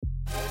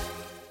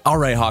All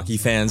right, hockey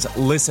fans,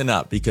 listen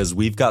up because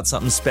we've got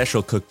something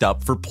special cooked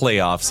up for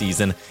playoff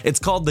season. It's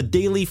called the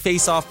Daily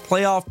Face-Off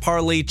Playoff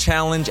Parlay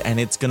Challenge, and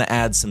it's going to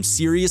add some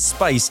serious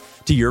spice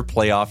to your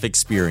playoff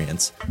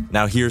experience.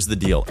 Now, here's the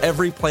deal.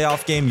 Every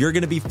playoff game, you're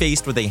going to be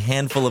faced with a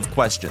handful of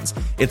questions.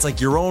 It's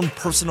like your own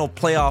personal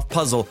playoff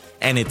puzzle,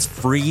 and it's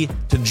free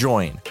to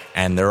join.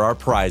 And there are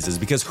prizes,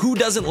 because who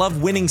doesn't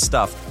love winning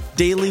stuff?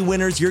 Daily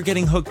winners, you're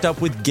getting hooked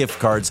up with gift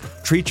cards.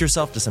 Treat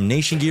yourself to some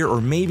Nation gear or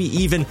maybe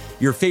even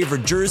your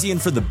favorite jersey.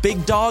 And for the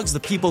big dogs, the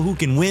people who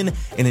can win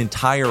an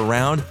entire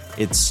round,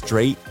 it's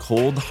straight,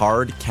 cold,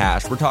 hard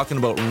cash. We're talking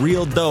about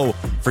real dough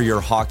for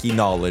your hockey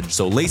knowledge.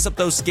 So lace up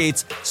those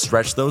skates,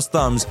 stretch those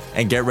thumbs,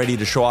 and get ready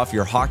to show off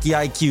your hockey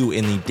IQ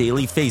in the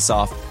Daily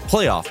Face-Off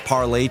Playoff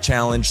Parlay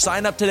Challenge.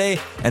 Sign up today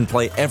and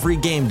play every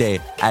game day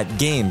at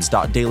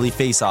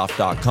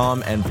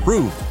games.dailyfaceoff.com and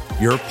prove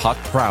your puck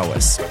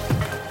prowess.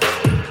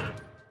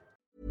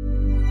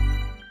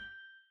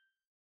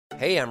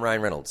 Hey, I'm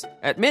Ryan Reynolds.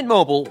 At Mint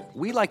Mobile,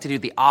 we like to do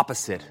the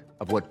opposite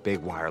of what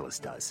Big Wireless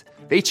does.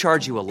 They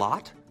charge you a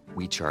lot,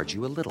 we charge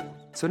you a little.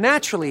 So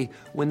naturally,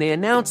 when they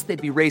announced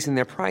they'd be raising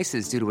their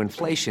prices due to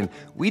inflation,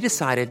 we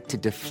decided to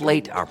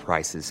deflate our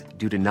prices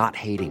due to not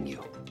hating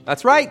you.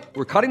 That's right.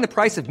 We're cutting the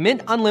price of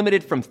Mint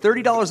Unlimited from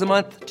 $30 a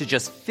month to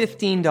just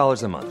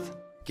 $15 a month.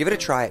 Give it a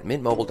try at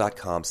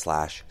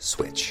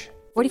mintmobile.com/switch.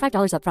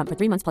 $45 up front for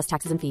 3 months plus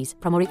taxes and fees.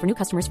 Promo rate for new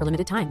customers for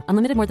limited time.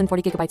 Unlimited more than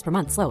 40 gigabytes per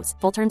month slows.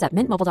 Full terms at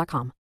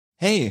mintmobile.com.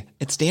 Hey,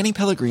 it's Danny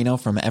Pellegrino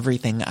from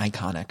Everything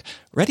Iconic.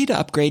 Ready to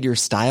upgrade your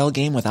style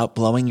game without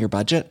blowing your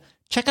budget?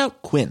 Check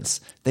out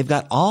Quince. They've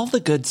got all the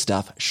good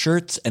stuff,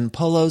 shirts and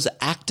polos,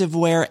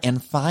 activewear,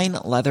 and fine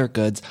leather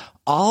goods,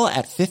 all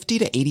at 50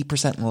 to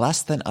 80%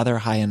 less than other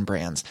high-end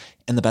brands.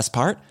 And the best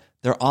part?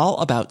 They're all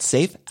about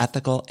safe,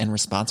 ethical, and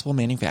responsible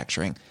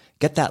manufacturing.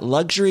 Get that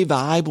luxury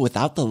vibe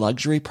without the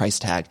luxury price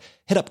tag.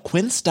 Hit up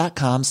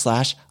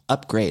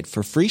quince.com/upgrade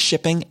for free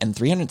shipping and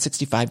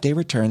 365-day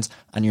returns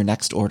on your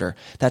next order.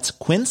 That's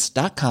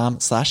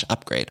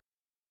quince.com/upgrade.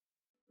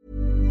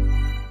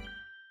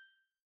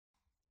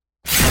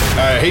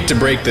 I hate to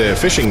break the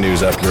fishing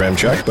news after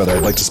Ramchuck, but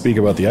I'd like to speak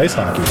about the ice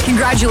hockey.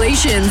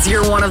 Congratulations,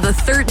 you're one of the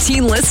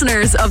 13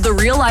 listeners of the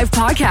Real Life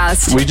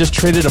Podcast. We just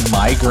traded a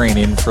migraine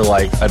in for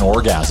like an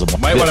orgasm.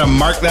 Might want to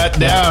mark that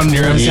down.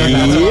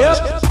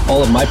 Yep.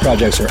 All of my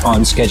projects are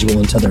on schedule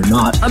until they're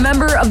not. A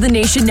member of the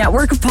Nation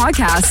Network of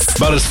Podcasts.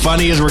 About as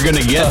funny as we're going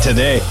to get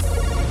today.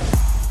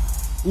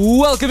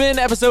 Welcome in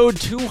episode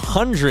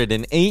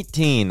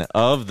 218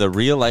 of the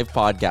Real Life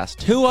Podcast.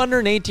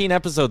 218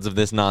 episodes of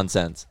this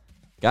nonsense.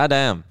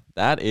 Goddamn,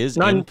 that is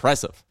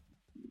impressive.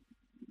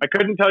 I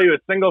couldn't tell you a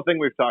single thing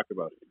we've talked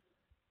about.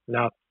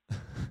 No.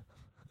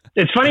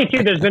 It's funny,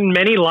 too, there's been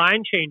many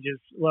lineup changes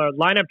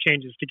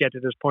to get to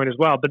this point as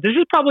well. But this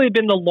has probably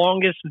been the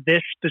longest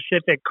this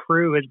specific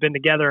crew has been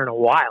together in a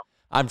while.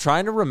 I'm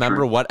trying to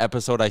remember what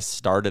episode I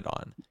started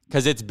on,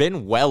 because it's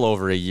been well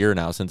over a year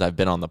now since I've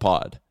been on the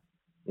pod.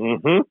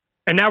 Mm-hmm.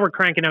 And now we're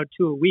cranking out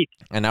 2 a week.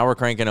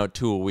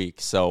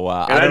 So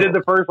I did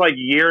the first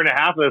year and a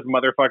half of this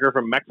motherfucker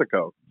from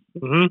Mexico.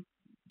 Mm-hmm.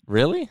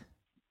 Really?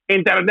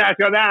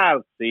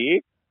 Internacional,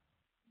 see?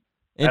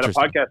 At a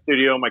podcast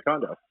studio in my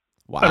condo.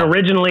 Wow. But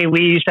originally,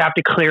 we used to have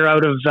to clear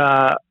out of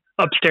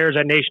upstairs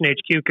at Nation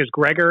HQ because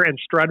Gregor and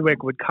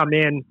Strudwick would come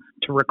in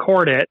to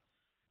record it,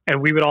 and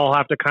we would all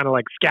have to kind of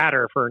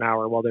scatter for an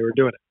hour while they were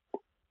doing it.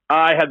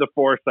 I had the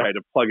foresight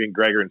of plugging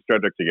Gregor and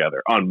Strudwick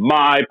together on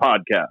my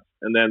podcast,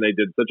 and then they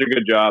did such a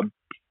good job,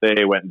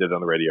 they went and did it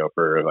on the radio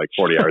for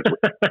 40 hours.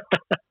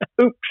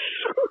 Oops.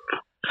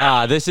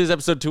 This is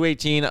episode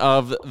 218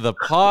 of the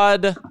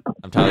pod.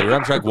 I'm Tyler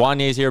Remstruck.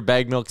 Wanye's here.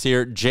 Bag Milk's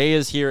here. Jay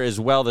is here as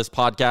well. This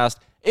podcast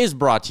is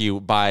brought to you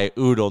by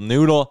Oodle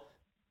Noodle.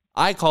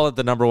 I call it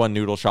the number one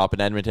noodle shop in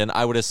Edmonton.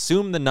 I would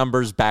assume the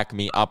numbers back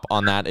me up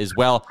on that as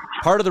well.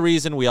 Part of the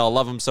reason we all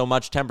love them so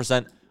much,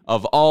 10%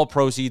 of all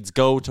proceeds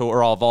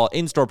all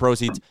in-store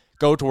proceeds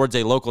go towards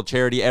a local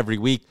charity every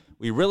week.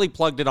 We really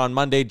plugged it on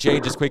Monday. Jay,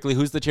 just quickly,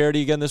 who's the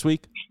charity again this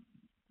week?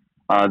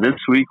 This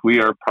week we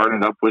are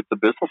partnered up with the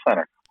Bissell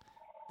Center.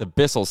 The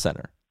Bissell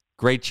Center.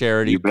 Great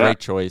charity, great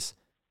choice.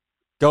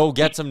 Go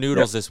get some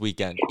noodles this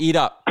weekend. Eat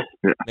up.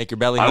 Make your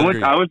belly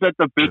hungry. I was at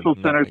the Bissell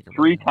Center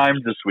 3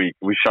 times this week.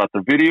 We shot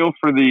the video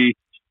for the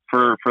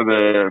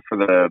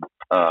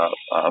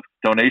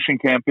donation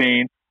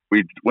campaign.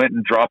 We went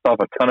and dropped off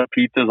a ton of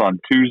pizzas on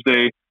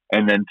Tuesday,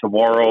 and then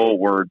tomorrow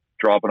we're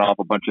dropping off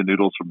a bunch of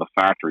noodles from the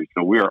factory.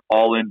 So we are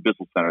all in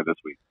Bissell Center this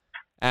week.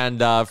 And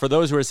for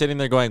those who are sitting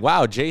there going,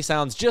 wow, Jay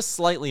sounds just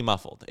slightly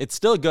muffled. It's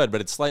still good,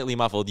 but it's slightly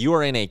muffled. You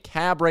are in a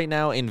cab right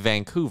now in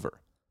Vancouver.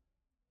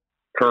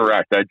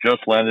 Correct. I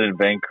just landed in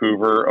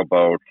Vancouver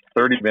about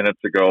 30 minutes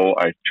ago.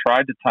 I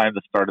tried to time the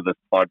start of this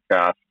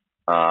podcast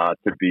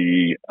to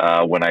be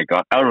when I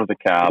got out of the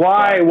cab.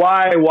 Why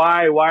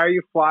are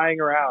you flying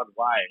around?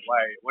 Why?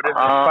 What is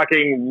this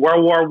fucking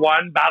World War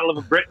I, Battle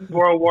of Britain,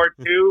 World War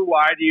II?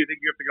 Why do you think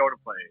you have to go to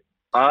planes?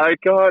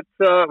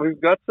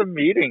 We've got some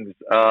meetings.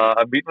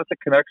 I'm meeting with the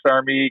Canucks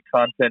Army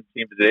content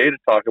team today to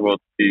talk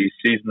about the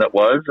season that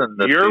was. And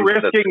you're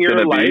risking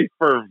your life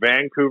for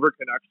Vancouver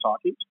Canucks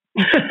hockey?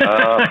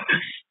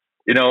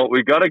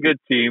 We've got a good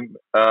team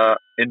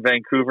in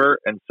Vancouver,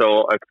 and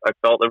so I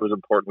felt it was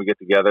important we get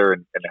together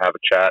and have a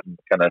chat and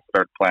kind of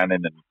start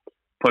planning and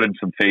put in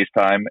some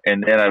FaceTime.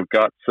 And then I've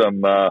got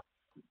some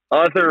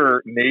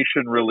other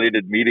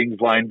nation-related meetings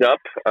lined up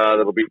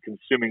that'll be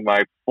consuming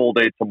my full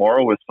day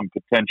tomorrow with some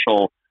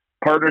potential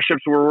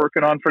partnerships we're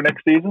working on for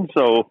next season.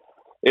 So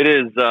it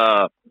is,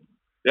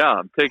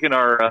 I'm taking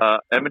our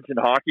Edmonton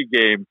hockey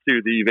game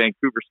to the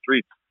Vancouver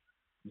streets.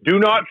 Do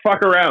not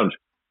fuck around.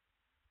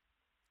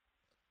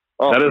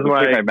 Oh, that is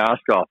my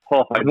mask off.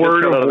 Oh,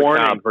 word of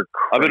warning.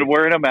 I've been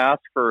wearing a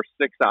mask for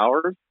 6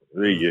 hours.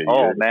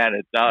 Oh man,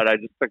 it's not. I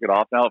just took it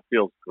off now. It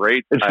feels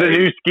great. It's the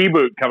new ski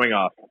boot coming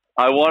off.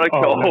 I want to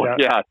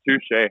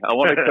touche. I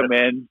want to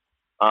commend,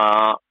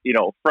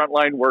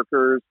 frontline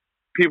workers,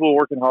 people who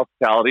work in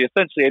hospitality,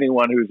 essentially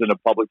anyone who's in a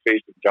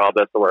public-facing job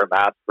that's to wear a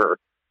mask for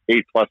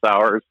 8+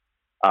 hours.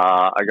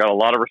 I got a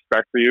lot of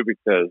respect for you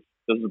because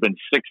this has been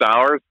 6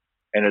 hours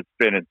and it's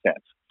been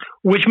intense.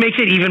 Which makes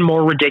it even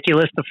more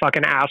ridiculous, the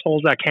fucking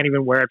assholes that can't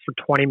even wear it for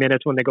 20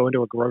 minutes when they go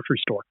into a grocery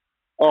store.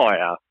 Oh,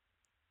 yeah.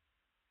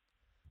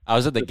 I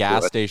was at the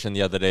gas station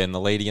the other day, and the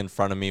lady in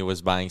front of me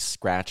was buying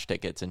scratch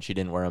tickets, and she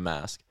didn't wear a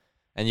mask.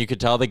 And you could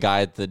tell the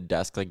guy at the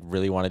desk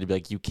really wanted to be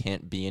like, you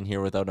can't be in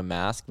here without a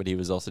mask, but he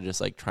was also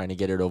just trying to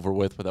get it over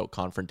with without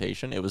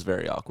confrontation. It was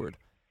very awkward.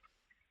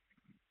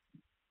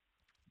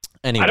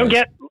 Anyways. I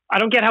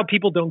don't get how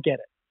people don't get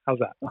it. How's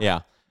that?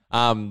 Yeah.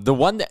 The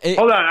one that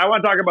hold on, I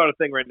want to talk about a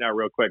thing right now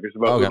real quick. It's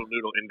about Oodle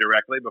Noodle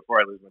indirectly before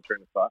I lose my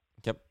train of thought.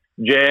 Yep.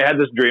 Jay, I had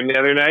this dream the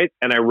other night,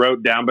 and I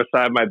wrote down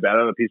beside my bed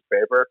on a piece of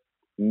paper,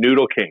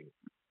 Noodle King.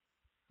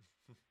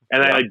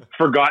 And I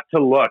forgot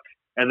to look.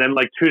 And then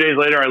 2 days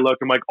later, I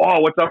looked. I'm like,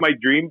 oh, what's on my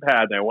dream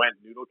pad? And I went,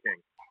 Noodle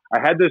King. I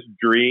had this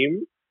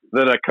dream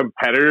that a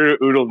competitor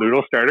to Oodle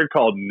Noodle started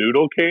called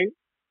Noodle King.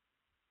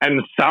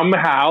 And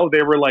somehow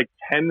they were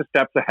 10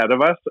 steps ahead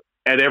of us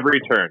at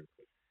every turn.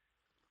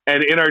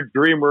 And in our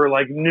dream, we were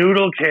like,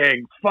 Noodle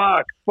King,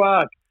 fuck.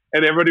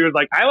 And everybody was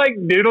like, I like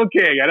Noodle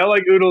King. I don't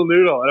like Oodle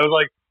Noodle. And I was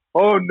like,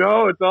 oh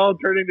no, it's all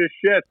turning to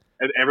shit.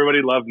 And everybody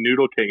loved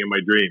Noodle King in my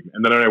dream.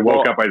 And then when I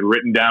woke up, I'd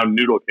written down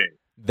Noodle King.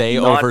 They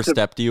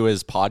overstepped you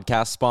as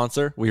podcast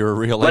sponsor. We were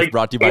real life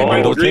brought to you by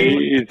Noodle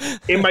King.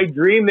 In my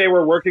dream, they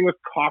were working with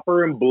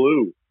Copper and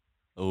Blue.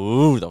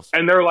 Ooh,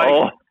 and they're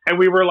and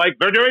we were like,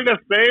 they're doing the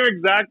same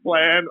exact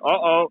plan.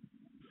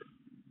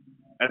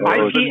 And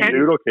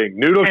Noodle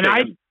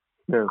King.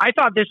 I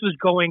thought this was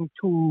going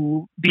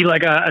to be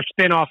a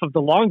spin-off of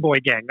the Long Boy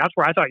Gang. That's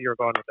where I thought you were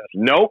going with this.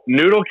 Nope.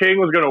 Noodle King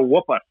was going to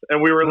whoop us.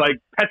 And we were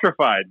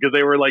petrified because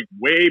they were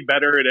way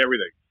better at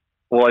everything.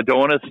 Well, I don't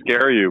want to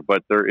scare you,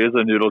 but there is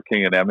a Noodle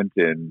King in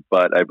Edmonton,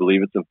 but I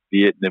believe it's a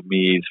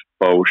Vietnamese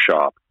faux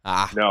shop.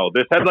 No,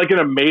 this had an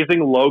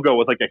amazing logo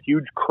with a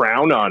huge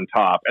crown on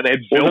top. And they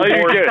had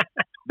billboards.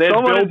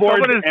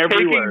 Someone is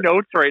taking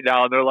notes right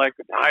now, and they're like,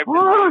 I'm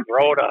in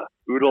Rhoda.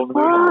 Oodle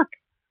Noodle.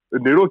 The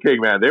Noodle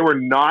King, man. They were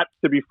not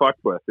to be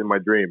fucked with in my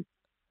dream.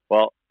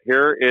 Well,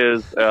 here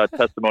is a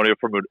testimonial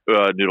from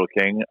Noodle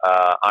King.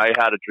 I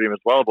had a dream as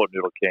well about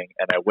Noodle King,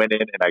 and I went in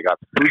and I got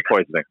food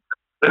poisoning.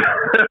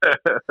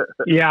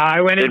 Yeah,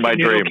 I went into my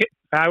dream.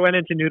 I went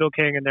into Noodle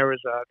King, and there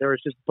was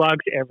just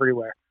bugs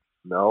everywhere.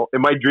 No,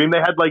 in my dream they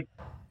had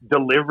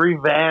delivery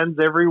vans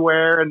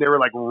everywhere, and they were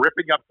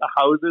ripping up the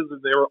houses,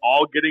 and they were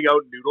all getting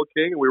out Noodle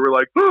King, and we were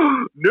like,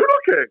 Noodle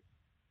King.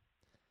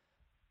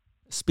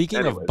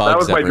 Speaking of bugs, that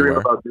was my everywhere.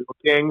 dream about Noodle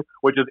King,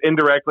 which is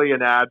indirectly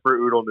an ad for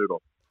Oodle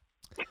Noodle.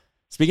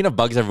 Speaking of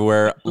bugs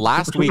everywhere,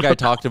 last week I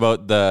talked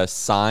about the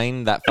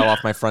sign that fell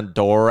off my front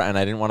door, and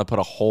I didn't want to put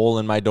a hole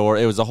in my door.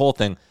 It was a whole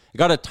thing. I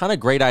got a ton of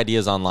great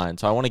ideas online,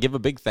 so I want to give a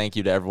big thank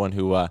you to everyone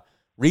who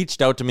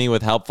reached out to me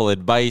with helpful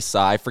advice.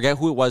 I forget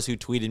who it was who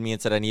tweeted me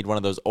and said I need one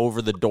of those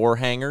over-the-door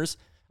hangers.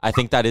 I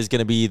think that is going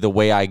to be the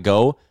way I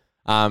go.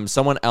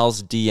 Someone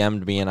else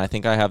DM'd me, and I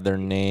think I have their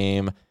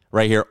name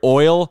right here.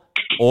 Oilaholic.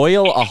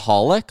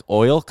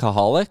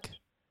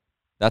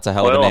 That's a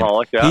hell of a name.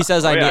 Yeah. He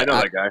says I know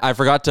that guy. I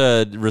forgot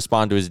to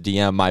respond to his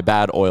DM. My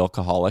bad,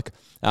 Oilaholic.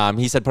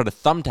 He said put a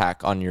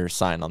thumbtack on your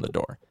sign on the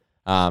door.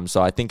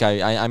 So I think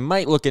I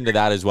might look into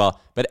that as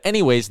well. But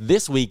anyways,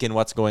 this week in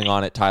what's going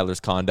on at Tyler's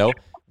condo,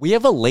 we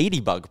have a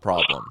ladybug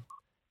problem.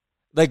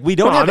 We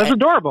don't have. That's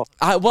adorable.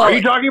 Are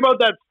you talking about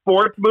that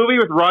sports movie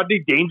with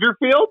Rodney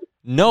Dangerfield?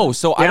 No.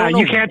 So I don't know.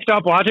 You can't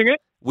stop watching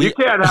it. You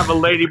can't have a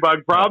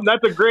ladybug problem.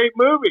 That's a great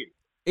movie.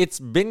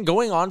 It's been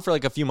going on for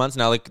a few months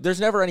now.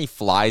 There's never any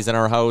flies in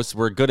our house.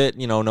 We're good at,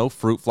 no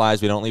fruit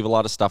flies. We don't leave a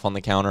lot of stuff on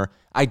the counter.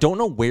 I don't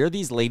know where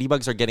these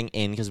ladybugs are getting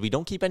in because we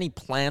don't keep any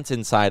plants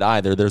inside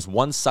either. There's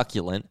one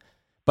succulent,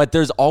 but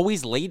there's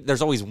always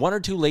one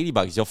or two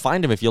ladybugs. You'll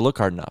find them if you look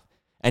hard enough.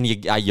 And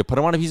you put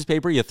them on a piece of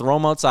paper, you throw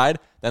them outside,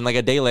 then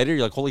a day later,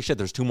 you're like, holy shit,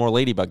 there's two more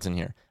ladybugs in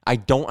here. I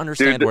don't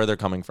understand where they're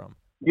coming from.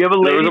 You have a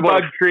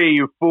ladybug tree,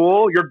 you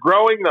fool. You're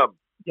growing them.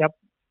 Yep.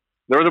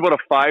 there was about a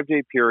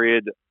 5-day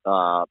period,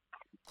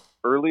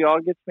 early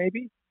August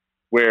maybe,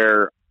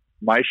 where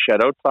my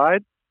shed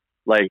outside,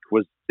 like,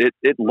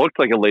 it looked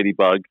like a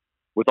ladybug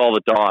with all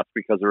the dots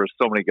because there were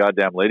so many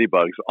goddamn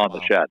ladybugs on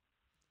the shed.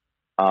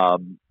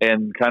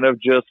 And kind of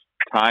just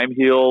time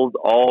healed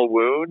all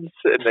wounds,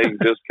 and they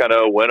just kind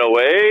of went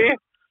away.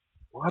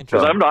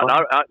 Because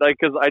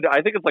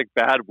I think it's like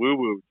bad woo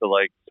woo to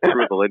like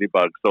screw with the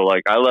ladybug. So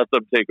like I let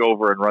them take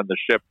over and run the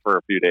ship for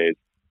a few days,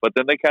 but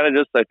then they kind of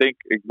just, I think,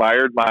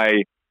 admired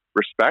my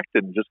respect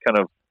and just kind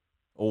of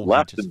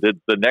left and did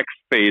the next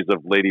phase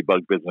of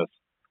ladybug business.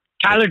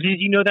 Tyler, did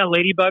you know that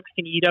ladybugs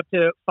can eat up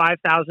to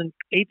 5,000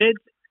 aphids?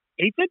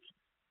 Aphids?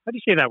 How do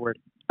you say that word?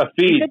 A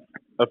feed.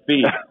 A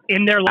feed.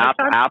 In their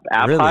lifetime?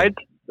 Aphids?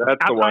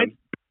 That's the one.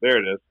 There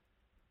it is.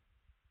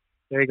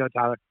 There you go,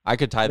 Tyler. I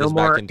could tie this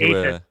back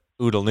into a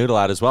oodle noodle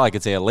out as well. I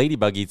could say a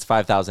ladybug eats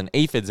 5,000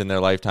 aphids in their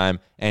lifetime,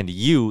 and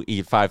you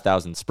eat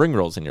 5,000 spring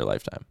rolls in your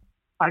lifetime.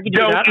 I can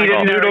Don't eat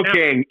a Noodle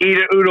King. Eat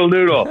an oodle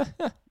noodle.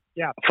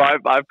 Yeah.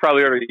 I've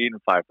probably already eaten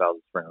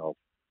 5,000 spring rolls.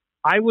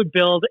 I would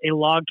build a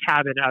log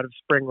cabin out of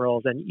spring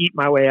rolls and eat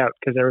my way out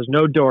because there was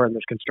no door in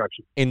this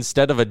construction.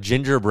 Instead of a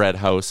gingerbread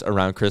house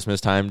around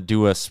Christmas time,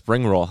 do a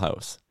spring roll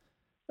house.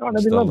 Oh,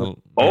 that'd be lovely.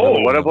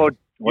 What about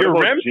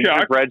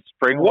gingerbread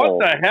spring roll?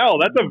 rolls? What the hell?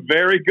 That's a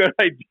very good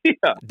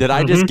idea. Did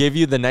I just give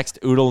you the next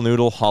oodle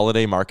noodle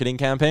holiday marketing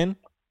campaign?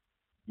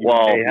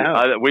 Well,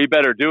 we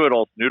better do it,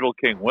 or Noodle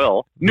King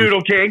will.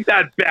 Noodle King,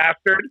 that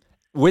bastard.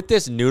 With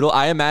this noodle,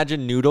 I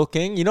imagine Noodle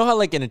King. You know how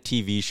like in a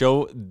TV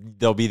show,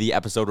 there'll be the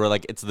episode where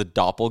like it's the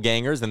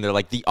doppelgangers and they're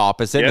like the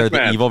opposite. They're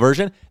the evil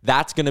version.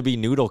 That's going to be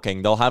Noodle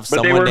King. They'll have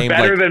someone named But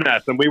they were better than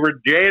us. And we were,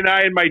 Jay and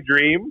I in my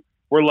dream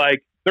were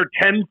like, they're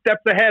 10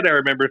 steps ahead, I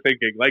remember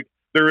thinking. Like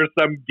there was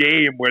some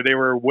game where they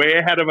were way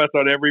ahead of us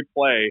on every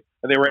play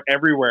and they were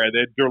everywhere. They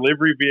had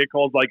delivery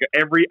vehicles like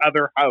every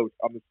other house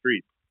on the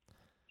street.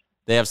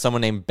 They have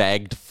someone named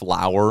Bagged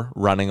Flour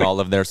running all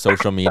of their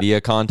social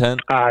media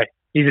content.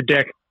 He's a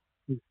dick.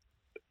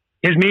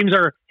 His memes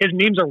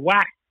are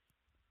whack.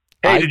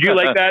 Hey, did you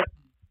like that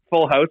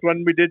Full House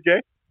one we did,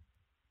 Jay?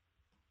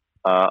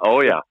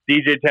 Oh yeah,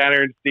 DJ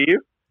Tanner and Steve,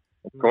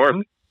 of course,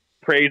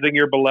 praising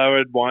your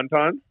beloved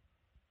wontons.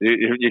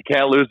 You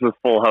can't lose with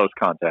Full House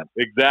content.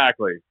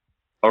 Exactly.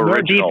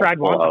 Original deep fried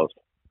Full House.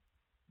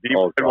 Deep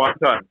fried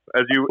wontons.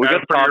 We got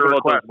to talk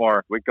about those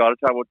more. We got to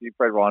talk about deep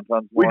fried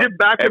wontons more. We did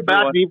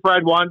back-to-back deep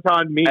fried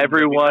wonton memes.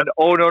 Everyone.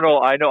 Oh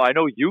no! I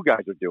know you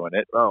guys are doing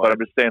it, but I'm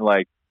just saying,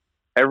 like,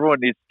 everyone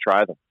needs to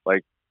try them.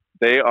 Like,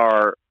 they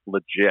are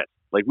legit.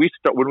 Like,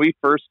 when we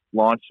first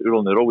launched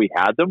Oodle Noodle, we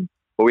had them,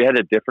 but we had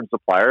a different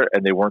supplier,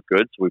 and they weren't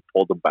good, so we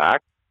pulled them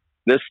back.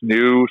 This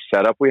new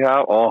setup we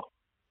have,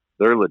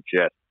 they're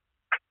legit.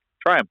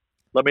 Try them.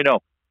 Let me know.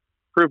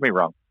 Prove me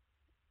wrong.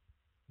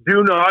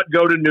 Do not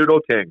go to Noodle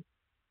King.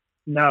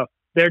 No,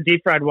 their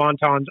deep fried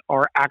wontons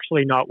are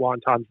actually not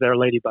wontons. They're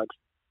ladybugs.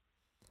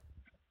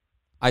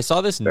 I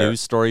saw this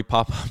news story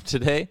pop up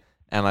today,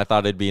 and I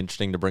thought it'd be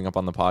interesting to bring up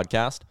on the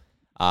podcast.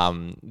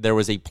 There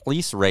was a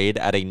police raid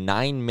at a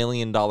 $9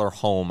 million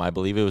home. I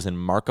believe it was in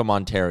Markham,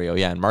 Ontario.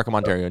 Yeah, in Markham,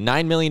 Ontario.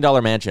 $9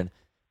 million mansion.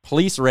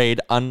 Police raid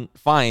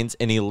finds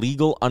an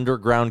illegal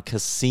underground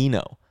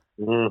casino.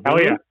 Mm-hmm.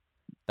 Hell yeah.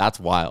 That's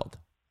wild.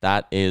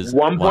 That is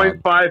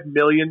 $1.5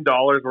 million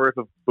worth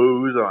of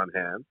booze on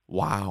hand.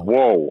 Wow.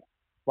 Whoa.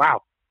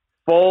 Wow.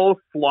 Full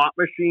slot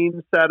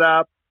machine set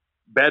up,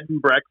 bed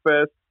and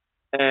breakfast,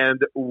 and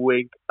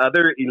wink,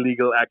 other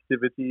illegal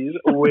activities.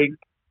 Wink.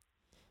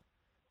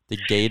 The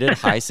gated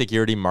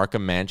high-security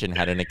Markham mansion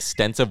had an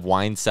extensive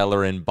wine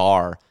cellar and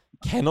bar,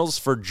 kennels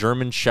for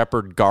German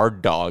Shepherd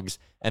guard dogs,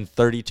 and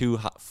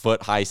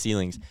 32-foot high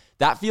ceilings.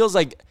 That feels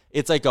like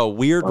it's like a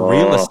weird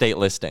real estate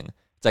listing.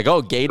 It's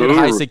like, gated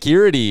high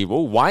security,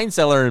 wine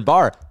cellar and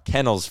bar,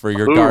 kennels for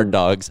your guard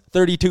dogs,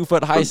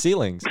 32-foot high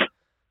ceilings.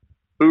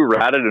 Who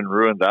ratted and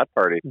ruined that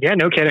party? Yeah,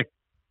 no kidding.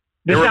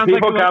 There were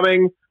people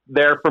coming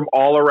there from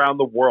all around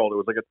the world. It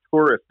was like a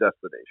tourist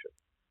destination.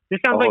 This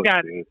sounds like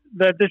that.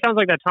 This sounds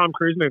like that Tom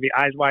Cruise movie,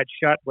 Eyes Wide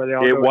Shut, where they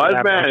all. It was,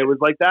 man. It was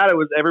like that. It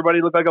was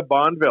everybody looked like a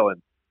Bond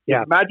villain.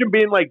 Yeah. Imagine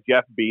being like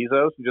Jeff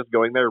Bezos and just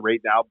going there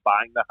right now,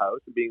 buying the house,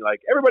 and being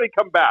like, "Everybody,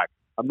 come back.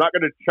 I'm not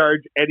going to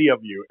charge any of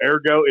you.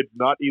 Ergo, it's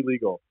not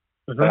illegal."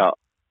 Mm-hmm. Yeah.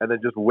 And then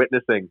just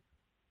witnessing.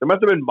 There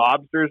must have been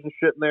mobsters and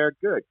shit in there.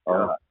 Good.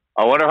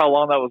 I wonder how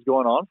long that was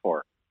going on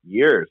for.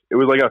 Years. It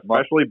was like a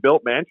specially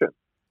built mansion.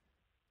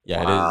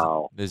 Yeah,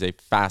 wow. It is a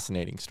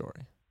fascinating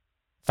story.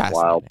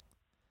 Fascinating. Wow.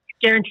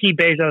 Guarantee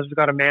Bezos has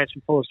got a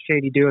mansion full of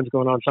shady doings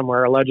going on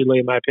somewhere, allegedly,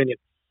 in my opinion.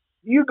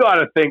 You got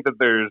to think that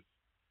there's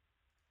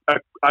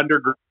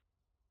underground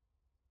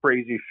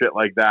crazy shit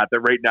like that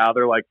right now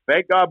they're like,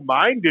 thank God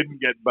mine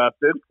didn't get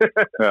busted.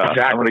 Yeah,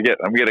 exactly.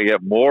 I'm gonna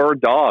get more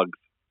dogs.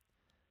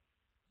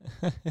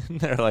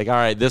 They're like, all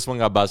right, this one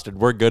got busted.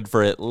 We're good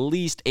for at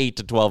least 8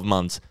 to 12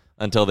 months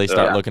until they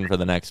start looking for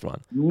the next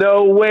one.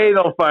 No way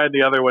they'll find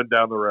the other one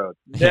down the road.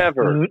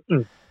 Never.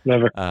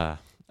 Never.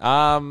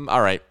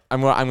 All right.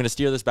 I'm going to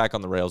steer this back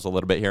on the rails a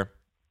little bit here.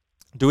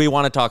 Do we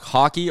want to talk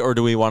hockey or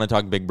do we want to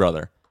talk Big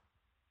Brother?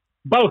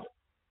 Both.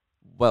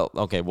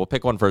 we'll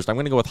pick one first. I'm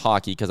going to go with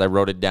hockey because I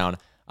wrote it down.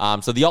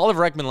 So the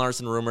Oliver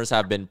Ekman-Larsson rumors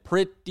have been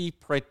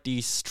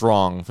pretty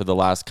strong for the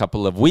last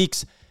couple of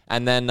weeks.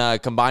 And then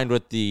combined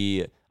with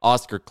the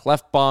Oscar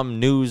Klefbom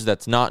news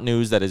that's not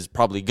news, that is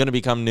probably going to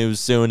become news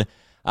soon.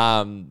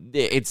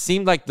 It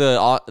seemed like the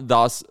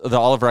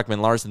Oliver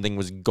Ekman-Larsson thing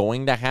was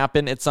going to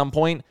happen at some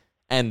point.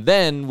 And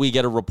then we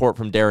get a report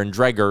from Darren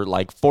Dreger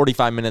like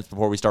 45 minutes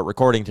before we start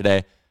recording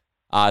today.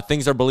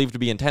 Things are believed to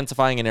be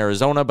intensifying in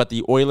Arizona, but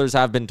the Oilers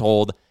have been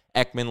told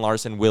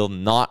Ekman-Larsson will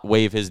not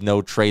waive his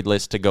no-trade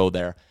list to go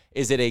there.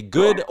 Is it a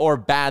good or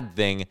bad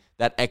thing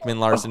that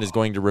Ekman-Larsson is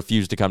going to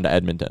refuse to come to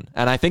Edmonton?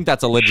 And I think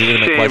that's a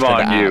legitimate question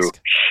to ask.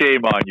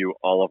 Shame on you,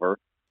 Oliver.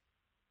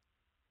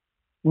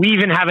 We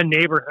even have a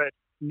neighborhood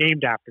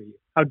named after you.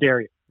 How dare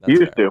you?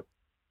 You used to.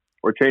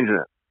 We're changing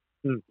it.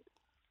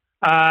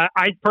 I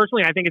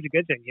think it's a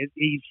good thing.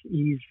 He's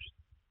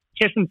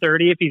kissing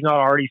 30 if he's not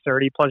already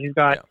 30. Plus,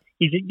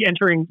 he's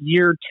entering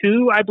year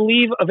 2, I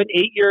believe, of an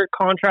 8-year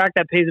contract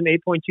that pays him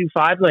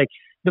 $8.25. Like,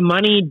 the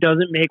money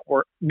doesn't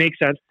make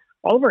sense.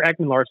 Oliver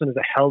Ekman-Larsson is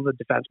a hell of a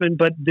defenseman,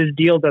 but this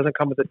deal doesn't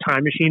come with a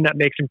time machine that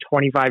makes him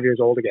 25 years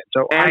old again.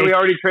 So, we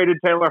already traded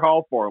Taylor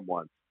Hall for him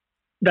once.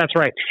 That's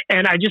right.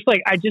 And I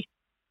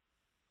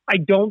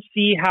don't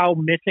see how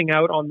missing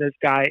out on this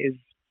guy is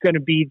going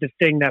to be the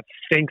thing that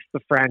sinks the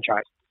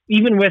franchise,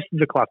 even with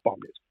the Klefbom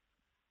news.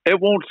 It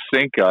won't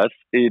sink us.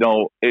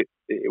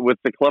 With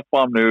the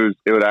Klefbom news,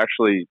 it would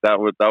actually, I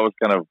was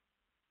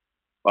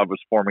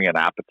forming an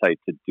appetite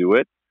to do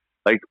it.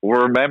 Like,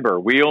 remember,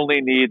 we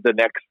only need the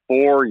next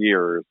 4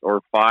 years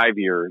or 5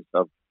 years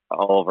of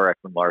Oliver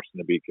Ekman-Larsson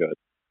to be good,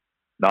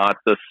 not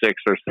the 6th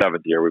or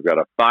 7th year. We've got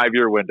a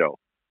 5-year window.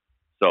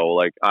 So,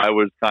 like, I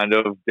was kind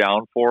of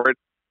down for it,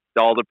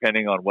 all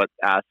depending on what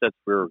assets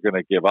we were going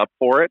to give up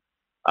for it.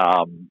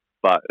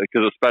 But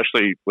because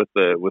especially with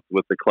the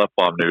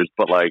Klefbom news,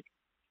 but like,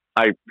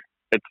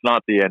 it's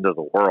not the end of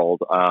the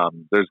world.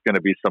 There's going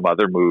to be some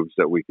other moves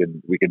that we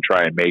can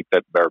try and make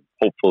that are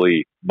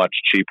hopefully much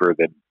cheaper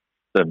than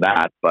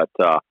that. But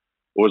it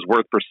was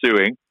worth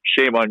pursuing.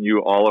 Shame on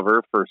you,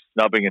 Oliver, for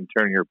snubbing and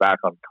turning your back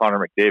on Connor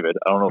McDavid.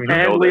 I don't know if you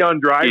know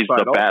Leon that. He's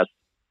the best.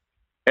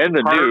 And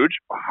the dude,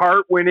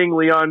 heart-winning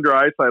Leon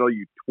Draisaitl,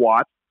 you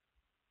twat.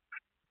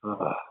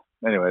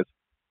 Anyways.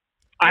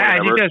 I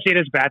just don't see it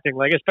as a bad thing.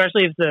 Like,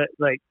 especially if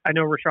I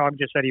know Rashad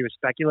just said he was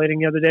speculating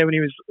the other day when he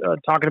was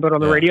talking about it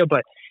on the radio,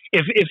 but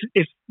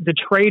if the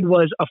trade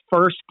was a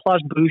first plus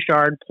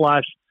Bouchard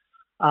plus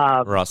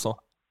Russell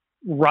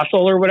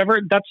or whatever,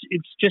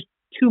 it's just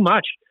too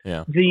much.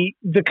 Yeah. The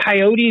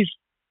Coyotes,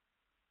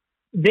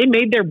 they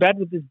made their bet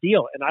with this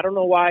deal, and I don't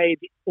know why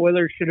the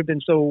Oilers should have been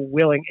so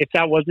willing, if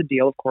that was the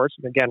deal, of course.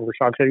 And again,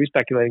 Rashad said he was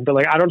speculating, but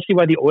I don't see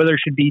why the Oilers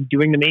should be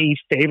doing them any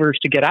favors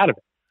to get out of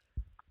it.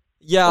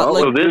 Yeah,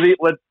 let's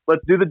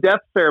do the death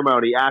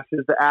ceremony.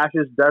 Ashes to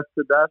ashes, dust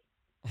to dust.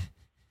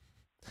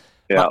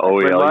 Yeah,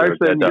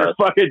 Larson, you're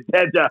fucking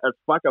dead dust.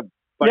 Fuck him.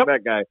 Fuck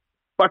that guy.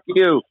 Fuck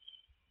you.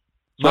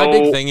 My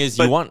big thing is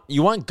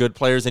you want good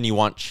players and you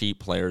want cheap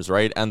players,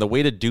 right? And the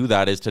way to do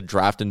that is to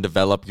draft and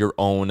develop your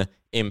own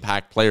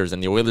impact players.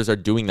 And the Oilers are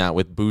doing that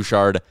with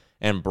Bouchard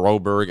and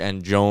Broberg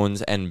and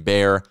Jones and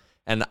Bear.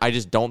 And I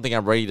just don't think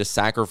I'm ready to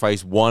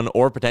sacrifice one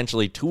or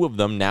potentially two of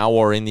them now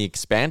or in the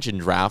expansion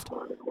draft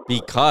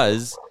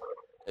because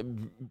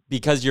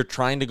you're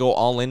trying to go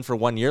all in for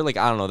 1 year. Like,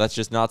 I don't know. That's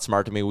just not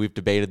smart to me. We've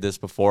debated this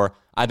before.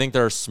 I think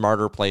there are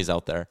smarter plays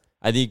out there.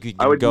 I think you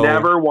can I would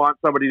never want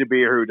somebody to be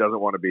here who doesn't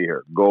want to be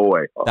here. Go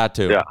away. That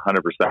too. Yeah,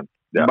 100%.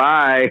 Yeah.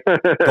 Bye.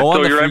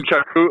 So your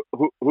Chuck, who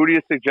do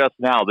you suggest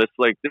now? This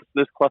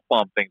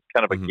Klefbom thing's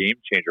kind of a game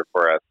changer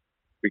for us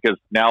because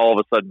now all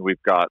of a sudden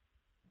we've got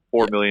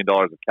 $4 million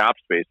of cap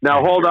space.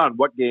 Now hold on.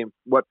 What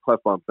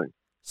Klefbom thing?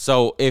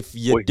 So if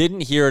you didn't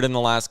hear it in the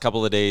last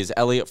couple of days,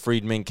 Elliot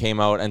Friedman came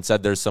out and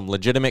said there's some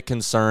legitimate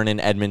concern in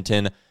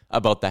Edmonton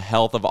about the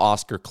health of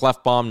Oscar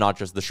Klefbom, not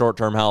just the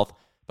short-term health,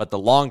 but the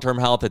long-term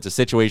health. It's a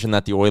situation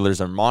that the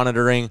Oilers are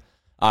monitoring.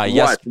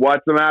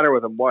 What's the matter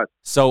with him? What?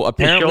 So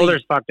apparently his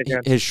shoulder's fucked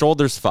again. His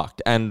shoulder's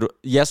fucked. And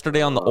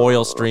yesterday on the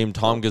Oil stream,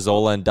 Tom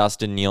Gazzola and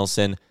Dustin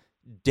Nielsen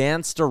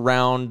danced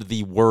around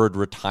the word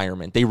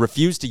retirement. They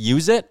refused to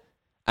use it,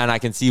 and I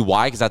can see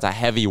why, because that's a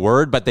heavy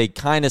word, but they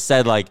kind of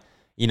said, like,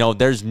 you know,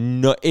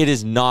 it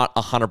is not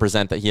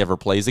 100% that he ever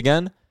plays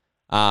again.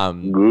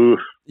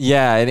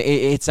 Yeah, and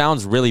it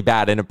sounds really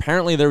bad. And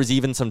apparently there was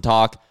even some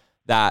talk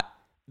that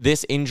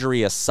this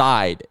injury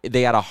aside,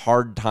 they had a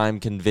hard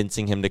time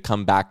convincing him to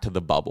come back to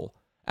the bubble,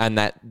 and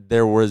that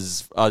there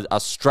was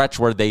a stretch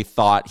where they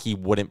thought he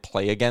wouldn't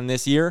play again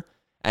this year,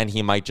 and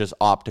he might just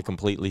opt to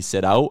completely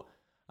sit out.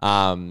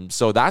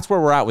 So that's where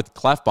we're at with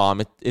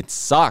Klefbom. It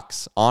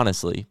sucks,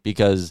 honestly,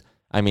 because,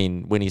 I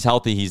mean, when he's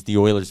healthy, he's the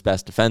Oilers'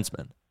 best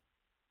defenseman.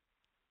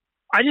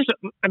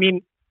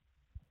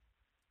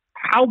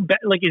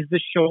 Is the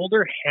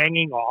shoulder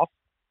hanging off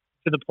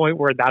to the point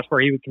where that's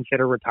where he would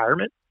consider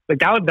retirement? Like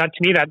that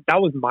to me,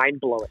 that was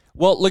mind-blowing.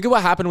 Well, look at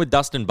what happened with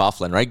Dustin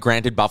Byfuglien, right?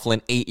 Granted,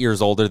 Byfuglien 8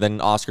 years older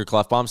than Oscar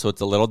Klefbom, so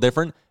it's a little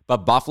different.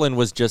 But Byfuglien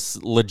was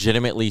just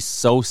legitimately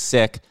so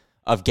sick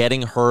of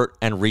getting hurt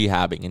and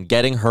rehabbing and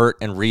getting hurt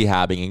and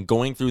rehabbing and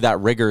going through that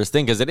rigorous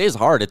thing, because it is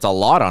hard. It's a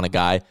lot on a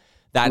guy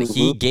that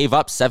he gave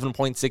up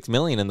 $7.6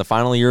 million in the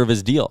final year of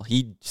his deal.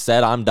 He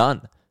said, I'm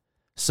done.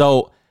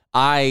 So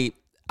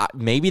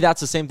maybe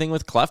that's the same thing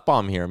with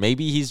Klefbom here.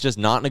 Maybe he's just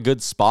not in a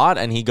good spot,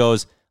 and he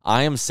goes,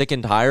 I am sick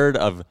and tired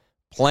of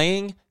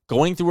playing,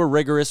 going through a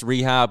rigorous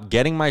rehab,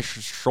 getting my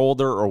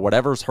shoulder or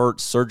whatever's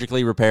hurt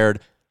surgically repaired,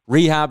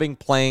 rehabbing,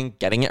 playing,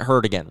 getting it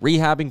hurt again,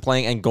 rehabbing,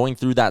 playing, and going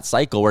through that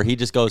cycle where he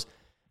just goes,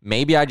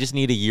 maybe I just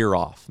need a year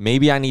off.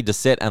 Maybe I need to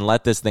sit and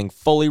let this thing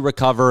fully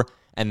recover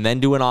and then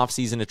do an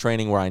offseason of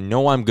training where I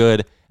know I'm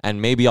good,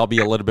 and maybe I'll be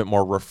a little bit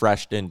more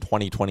refreshed in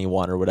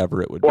 2021 or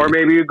whatever it would be. Or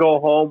maybe you go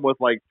home with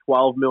like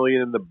 $12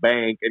 million in the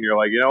bank and you're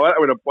like, you know what, I'm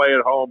going to play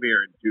at home here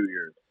in 2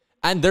 years.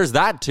 And there's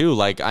that too.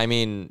 Like, I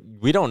mean,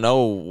 we don't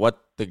know what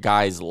the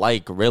guy's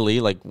like, really.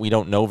 Like, we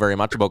don't know very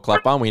much about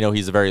Klefbom. We know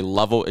he's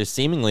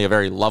seemingly a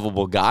very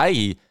lovable guy.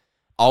 He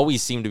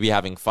always seemed to be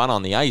having fun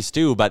on the ice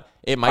too, but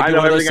it might be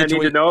one of those situations. I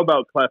need to know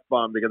about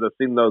Klefbom because I've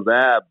seen those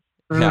abs.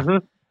 Yeah.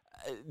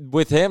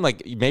 With him,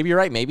 like, maybe you're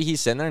right. Maybe he's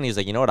sitting there and he's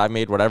like, you know what? I've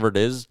made whatever it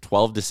is,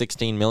 $12 to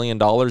 $16 million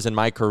in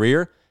my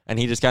career. And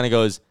he just kind of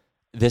goes,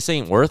 this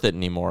ain't worth it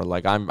anymore.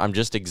 Like, I'm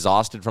just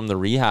exhausted from the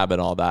rehab and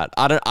all that.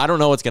 I don't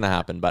know what's going to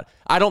happen, but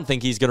I don't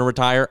think he's going to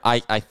retire.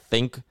 I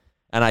think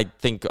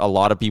a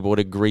lot of people would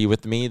agree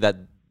with me that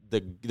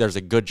there's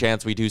a good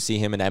chance we do see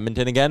him in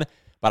Edmonton again,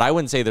 but I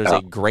wouldn't say there's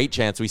a great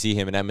chance we see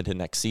him in Edmonton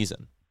next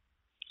season.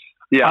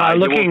 Yeah,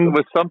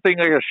 with something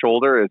like a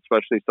shoulder,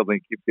 especially something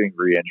that keeps getting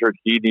re-injured,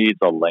 he needs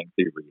a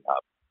lengthy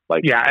rehab.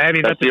 Like, yeah, I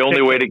mean that's the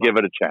only way to give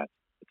it a chance.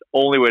 It's the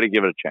only way to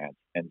give it a chance.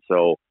 And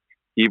so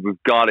he's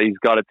got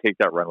to take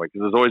that runway,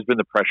 because there's always been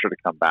the pressure to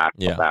come back,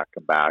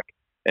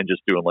 and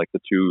just doing like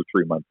the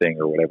 2-3 month thing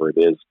or whatever it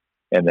is.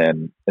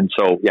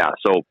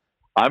 So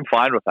I'm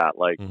fine with that.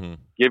 Like,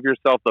 give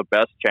yourself the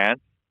best chance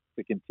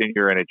to continue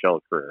your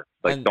NHL career.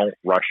 Like, don't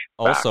rush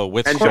back. Also,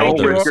 with and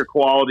shoulders, don't risk your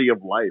quality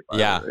of life.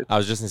 Yeah, I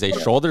was just going to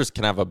say, shoulders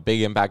can have a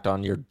big impact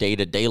on your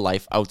day-to-day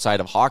life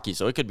outside of hockey.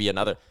 So it could be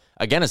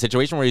a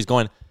situation where he's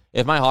going,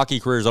 if my hockey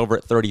career is over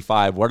at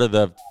 35, what are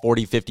the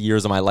 40, 50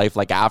 years of my life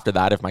like after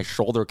that if my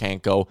shoulder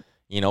can't go,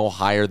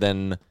 higher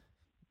than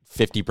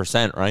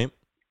 50%, right?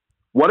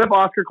 What if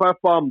Oscar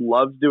Klefbom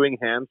loves doing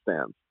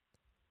handstands?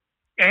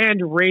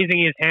 And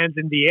raising his hands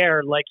in the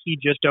air like he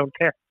just don't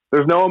care.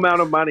 There's no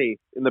amount of money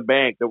in the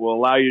bank that will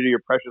allow you to do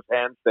your precious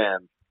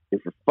handstand if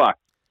you're fucked.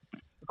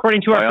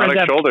 According to our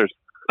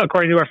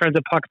friends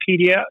at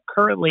Puckpedia,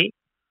 currently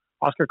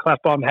Oscar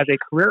Klefbom has a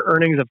career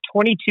earnings of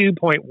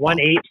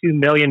 $22.182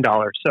 million.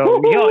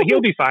 So he'll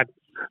be fine.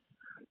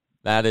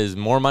 That is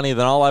more money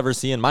than I'll ever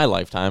see in my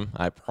lifetime.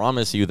 I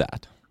promise you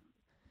that.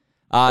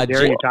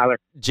 Dare you, Tyler?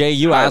 Jay,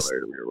 you asked.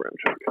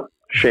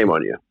 Shame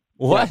on you.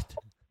 What?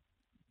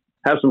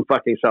 Have some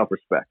fucking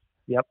self-respect.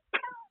 Yep.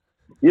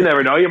 You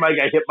never know. You might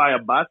get hit by a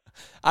bus.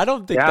 I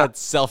don't think that's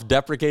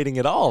self-deprecating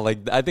at all. Like,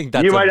 I think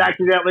that's you might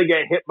accidentally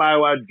get hit by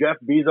a Jeff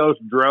Bezos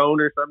drone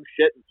or some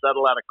shit and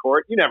settle out of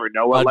court. You never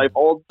know what life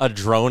holds. A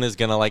drone is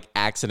gonna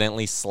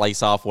accidentally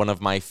slice off one of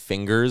my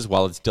fingers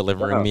while it's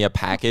delivering me a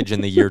package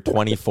in the year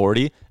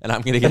 2040, and I'm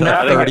gonna get a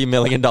 $30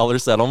 million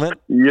settlement.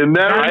 You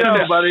never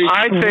know, buddy.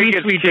 I think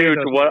it's cute.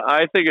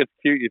 I think it's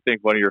cute. You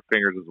think one of your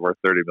fingers is worth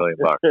 $30 million.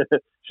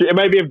 It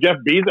might be if Jeff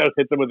Bezos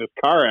hits him with his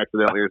car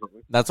accidentally or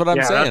something. That's what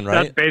I'm saying,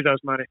 right? That's Bezos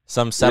money.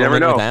 Some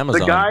settlement with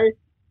Amazon.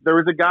 There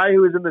was a guy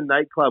who was in the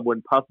nightclub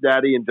when Puff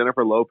Daddy and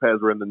Jennifer Lopez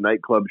were in the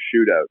nightclub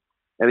shootout.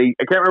 And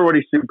I can't remember what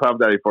he sued Puff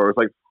Daddy for. It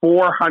was like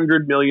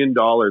 $400 million,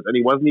 and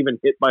he wasn't even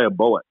hit by a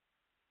bullet.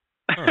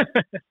 Huh.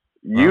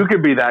 You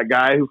could be that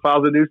guy who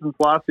files a nuisance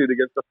lawsuit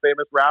against a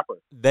famous rapper.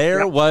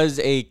 There was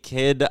a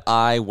kid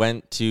I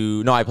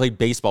played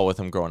baseball with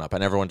him growing up. I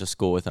never went to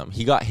school with him.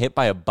 He got hit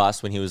by a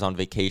bus when he was on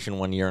vacation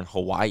one year in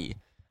Hawaii,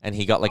 and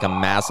he got a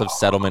massive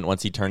settlement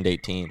once he turned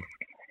 18.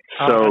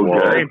 So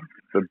good.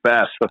 The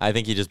best. I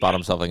think he just bought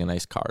himself a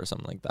nice car or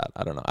something like that.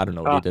 I don't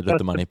know what he did with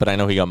the money, but I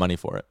know he got money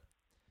for it.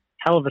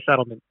 Hell of a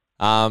settlement.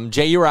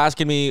 Jay, you were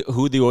asking me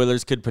who the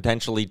Oilers could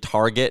potentially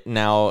target.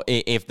 Now,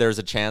 if there's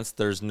a chance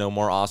there's no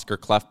more Oscar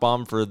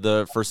Klefbom for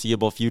the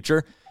foreseeable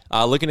future.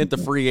 Looking at the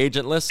free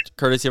agent list,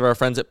 courtesy of our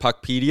friends at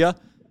Puckpedia.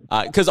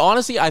 Because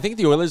honestly, I think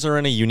the Oilers are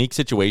in a unique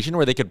situation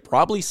where they could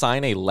probably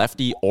sign a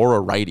lefty or a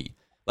righty.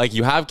 Like,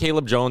 you have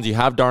Caleb Jones, you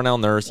have Darnell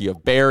Nurse, you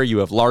have Bear, you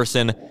have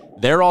Larson.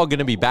 They're all going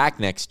to be back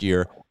next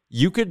year.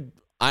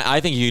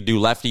 I think you could do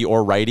lefty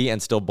or righty and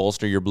still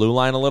bolster your blue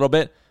line a little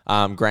bit.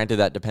 Granted,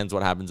 that depends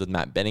what happens with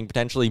Matt Benning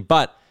potentially,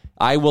 but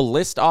I will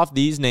list off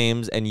these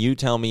names and you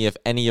tell me if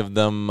any of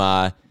them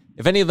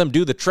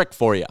do the trick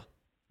for you.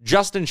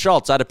 Justin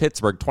Schultz out of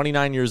Pittsburgh,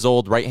 29 years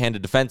old,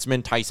 right-handed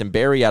defenseman. Tyson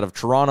Barrie out of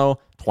Toronto,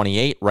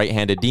 28,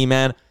 right-handed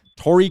D-man.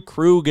 Torrey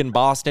Krug in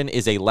Boston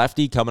is a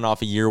lefty coming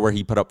off a year where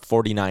he put up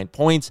 49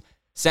 points.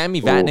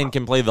 Sammy Vatanen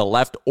can play the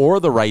left or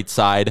the right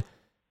side.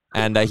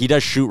 And he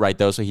does shoot right,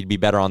 though, so he'd be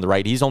better on the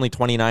right. He's only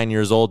 29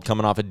 years old,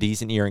 coming off a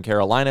decent year in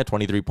Carolina,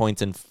 23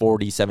 points in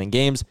 47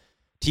 games.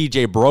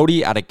 TJ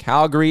Brody out of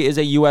Calgary is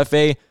a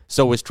UFA.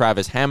 So is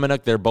Travis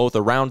Hamonic. They're both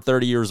around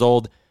 30 years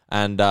old.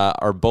 and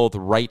are both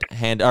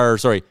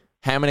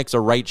Hamonic's a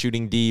right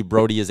shooting D.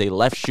 Brody is a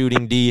left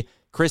shooting D.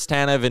 Chris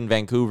Tanev in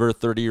Vancouver,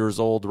 30 years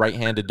old,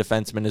 right-handed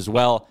defenseman as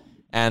well.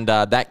 And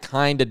that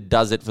kind of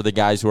does it for the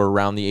guys who are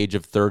around the age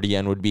of 30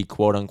 and would be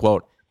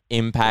quote-unquote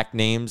impact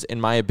names,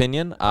 in my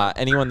opinion.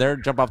 Anyone there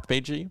jump off the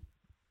page to you?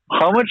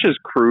 How much is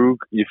Krug,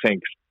 you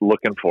think,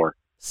 looking for?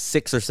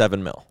 6 or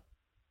 7 mil.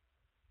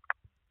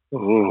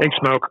 Ooh. Big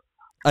smoke.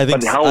 I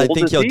think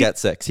he'll get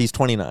 6. He's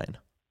 29.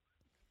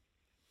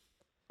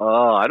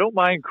 I don't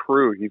mind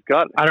Krug.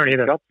 I don't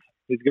either.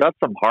 He's got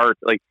some heart.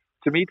 Like,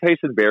 to me,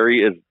 Tyson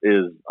Barrie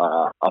is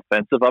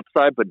offensive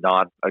upside, but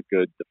not a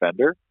good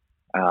defender.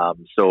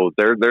 So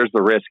there's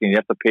the risk, and you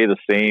have to pay the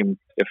same.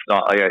 If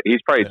not,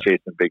 he's probably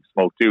chasing big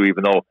smoke too,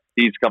 even though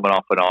he's coming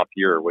off an off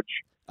year. Which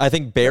I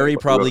think Barrie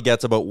probably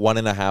gets about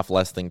 1.5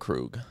 less than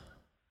Krug.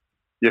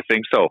 You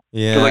think so?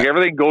 Yeah. Like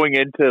everything going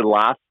into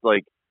last,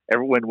 like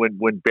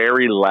when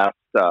Barrie left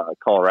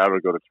Colorado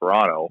to go to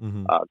Toronto,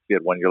 he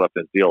had 1 year left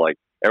in his deal. Like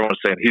everyone's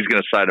saying he's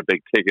going to sign a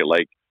big ticket,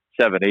 like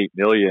 7-8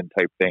 million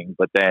type thing,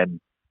 but then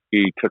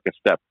he took a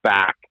step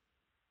back.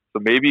 So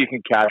maybe you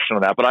can cash in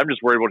on that, but I'm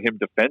just worried about him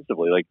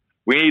defensively. Like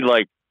we need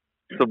like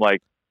some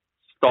like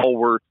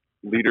stalwart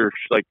leaders,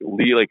 like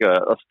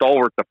a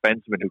stalwart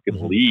defenseman who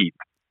can lead,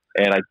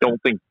 and I don't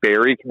think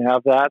Barrie can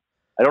have that.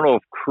 I don't know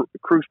if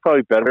Krug's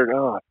probably better.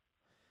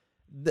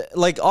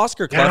 Like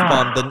Oscar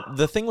Klefbom,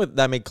 the thing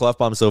that made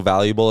Klefbom so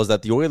valuable is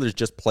that the Oilers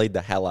just played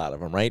the hell out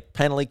of him, right?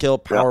 Penalty kill,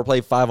 power play,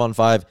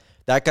 5-on-5.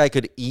 That guy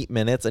could eat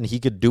minutes, and he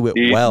could do it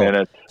well.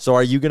 Minutes. So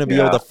are you going to be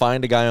able to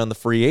find a guy on the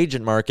free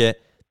agent market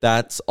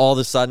that's all of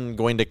a sudden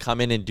going to come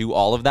in and do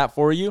all of that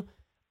for you?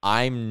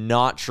 I'm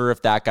not sure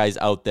if that guy's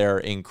out there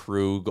in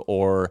Krug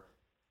or...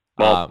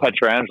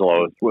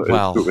 Pietrangelo is who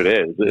it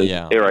is.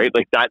 Right?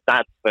 Like that's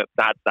that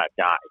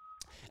guy.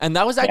 And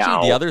that was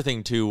actually the other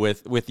thing, too,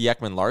 with the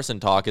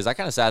Ekman-Larsson talk, is I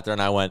kind of sat there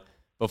and I went,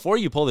 before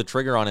you pull the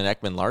trigger on an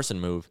Ekman-Larsson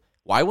move,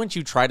 why wouldn't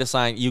you try to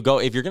sign...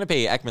 if you're going to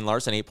pay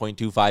Ekman-Larsson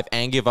 8.25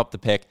 and give up the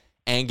pick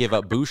and give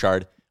up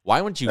Bouchard,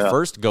 why wouldn't you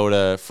first go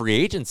to free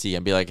agency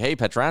and be like, hey,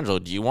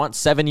 Pietrangelo, do you want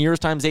 7 years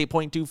times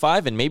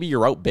 8.25? And maybe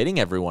you're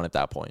outbidding everyone at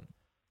that point.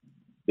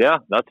 Yeah,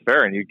 that's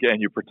fair. And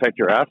you protect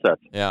your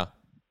assets. Yeah.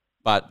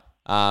 But,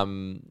 I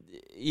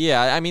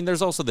mean,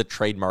 there's also the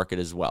trade market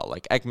as well.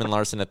 Like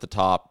Ekman-Larsson at the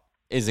top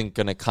isn't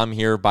going to come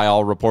here by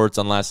all reports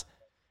unless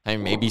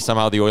maybe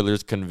somehow the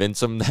Oilers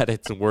convince him that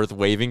it's worth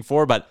waiving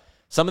for. But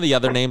some of the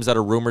other names that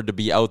are rumored to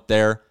be out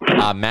there,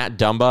 Matt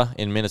Dumba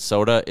in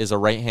Minnesota is a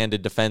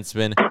right-handed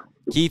defenseman.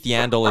 Keith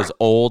Yandel is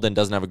old and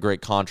doesn't have a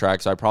great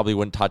contract, so I probably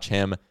wouldn't touch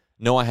him.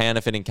 Noah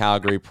Hannafin in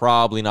Calgary,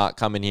 probably not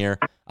coming here.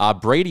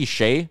 Brady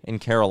Shea in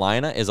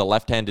Carolina is a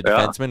left-handed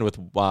defenseman with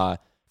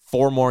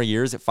 4 more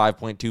years at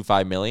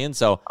 $5.25 million.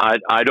 So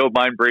I don't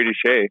mind Brady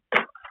Shea.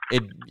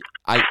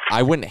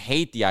 I wouldn't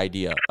hate the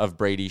idea of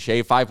Brady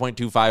Shea.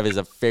 5.25 is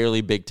a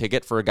fairly big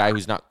ticket for a guy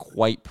who's not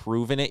quite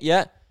proven it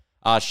yet.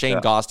 Shane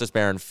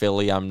Gostisbehere in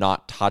Philly, I'm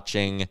not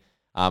touching.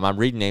 I'm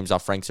reading names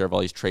off Frank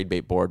Seravalli's trade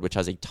bait board, which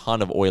has a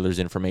ton of Oilers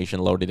information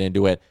loaded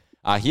into it.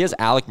 He has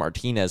Alec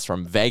Martinez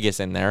from Vegas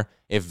in there.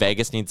 If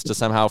Vegas needs to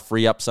somehow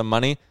free up some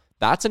money,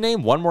 that's a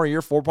name. 1 more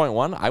year,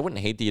 4.1. I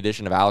wouldn't hate the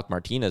addition of Alec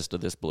Martinez to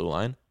this blue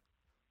line.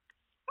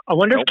 I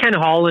wonder if Ken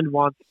Holland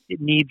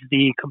needs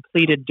the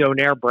completed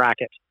Donaire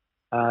bracket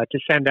to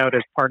send out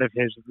as part of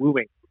his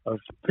wooing of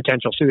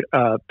potential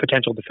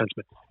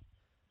defensemen.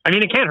 I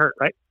mean, it can't hurt,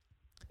 right?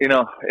 You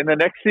know, in the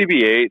next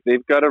CBA,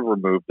 they've got to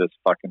remove this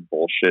fucking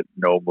bullshit.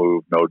 No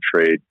move, no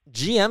trade.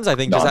 GMs, I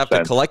think, just have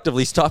to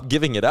collectively stop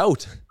giving it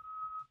out.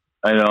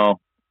 I know,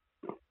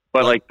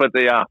 but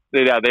they have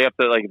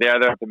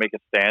to make a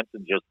stance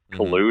and just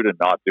collude and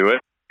not do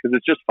it because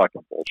it's just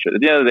fucking bullshit.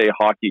 At the end of the day,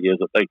 hockey is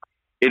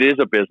it is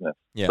a business.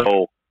 Yeah.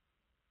 So,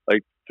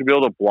 to be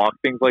able to block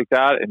things like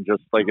that and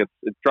just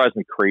it drives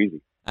me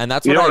crazy. And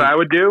that's what I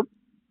would do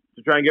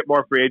to try and get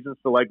more free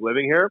agents to like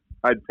living here.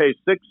 I'd pay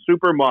 6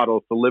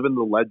 supermodels to live in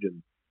the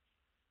Legend,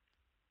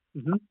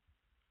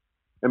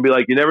 and be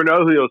like, you never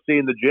know who you'll see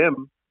in the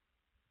gym.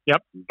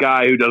 Yep,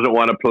 guy who doesn't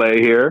want to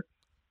play here.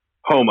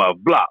 Homo,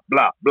 blah,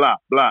 blah, blah,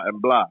 blah,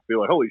 and blah. Be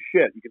like, holy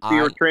shit, you can see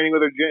her training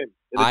with her gym.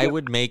 I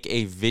would make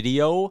a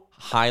video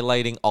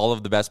highlighting all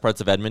of the best parts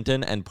of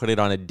Edmonton and put it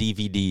on a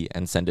DVD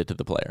and send it to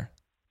the player.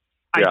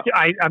 Yeah.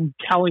 I'm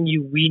telling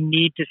you, we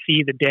need to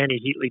see the Danny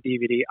Heatley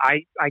DVD.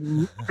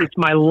 It's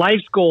my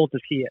life's goal to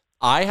see it.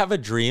 I have a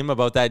dream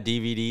about that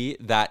DVD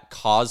that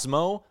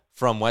Cosmo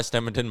from West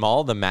Edmonton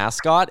Mall, the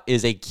mascot,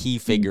 is a key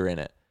figure in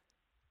it.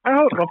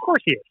 Oh, of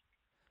course he is.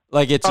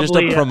 It's probably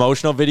just a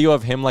promotional video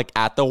of him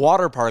at the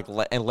water park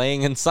and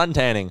laying in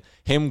suntanning,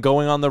 him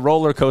going on the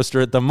roller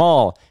coaster at the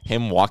mall,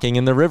 him walking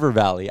in the river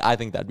valley. I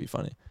think that'd be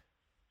funny.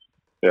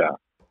 Yeah.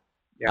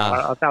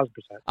 Yeah, 1,000%.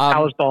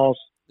 Alice balls.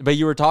 But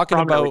you were talking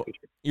about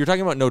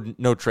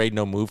no trade,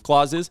 no move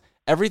clauses.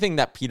 Everything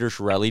that Peter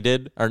Chiarelli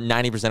did, or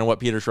 90% of what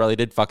Peter Chiarelli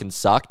did, fucking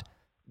sucked.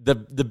 The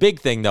big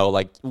thing though,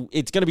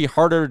 it's going to be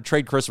harder to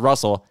trade Chris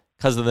Russell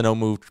because of the no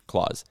move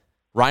clause.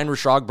 Ryan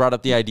Rishaug brought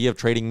up the idea of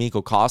trading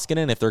Mikko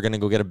Koskinen if they're going to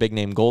go get a big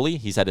name goalie.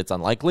 He said it's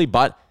unlikely,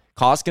 but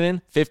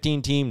Koskinen,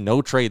 15-team,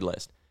 no trade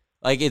list.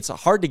 Like, it's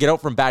hard to get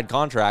out from bad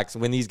contracts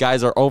when these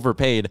guys are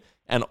overpaid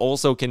and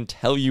also can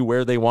tell you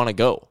where they want to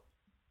go.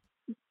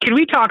 Can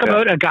we talk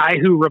about a guy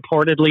who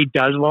reportedly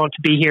does want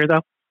to be here, though?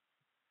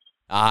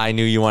 I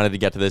knew you wanted to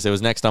get to this. It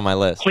was next on my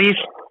list. Please.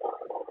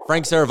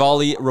 Frank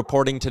Saravalli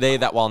reporting today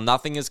that while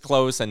nothing is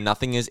close and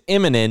nothing is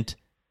imminent,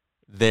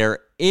 there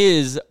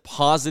is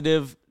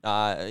positive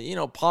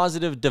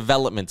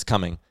developments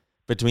coming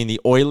between the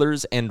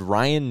Oilers and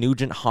Ryan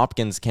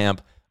Nugent-Hopkins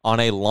camp on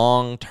a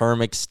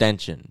long-term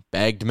extension.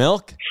 Bagged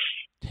milk?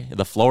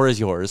 The floor is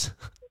yours.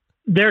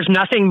 There's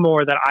nothing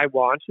more that I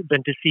want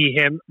than to see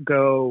him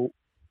go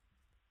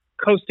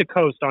coast to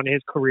coast on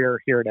his career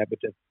here at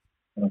Edmonton.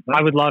 Mm-hmm.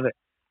 I would love it.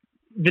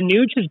 The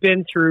Nuge has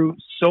been through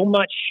so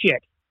much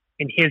shit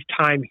in his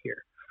time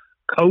here.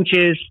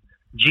 Coaches,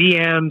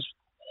 GMs,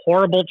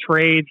 horrible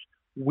trades,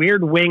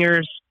 weird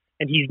wingers,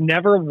 and he's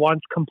never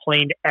once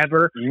complained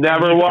ever.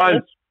 Never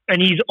once.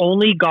 And he's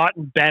only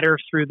gotten better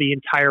through the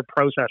entire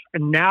process.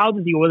 And now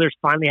that the Oilers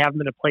finally have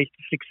him in a place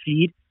to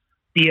succeed,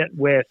 be it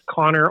with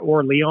Connor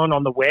or Leon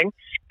on the wing,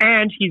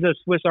 and he's a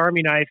Swiss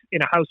Army knife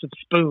in a house of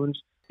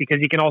spoons because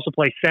he can also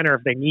play center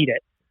if they need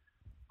it.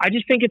 I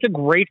just think it's a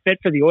great fit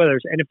for the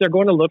Oilers. And if they're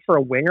going to look for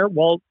a winger,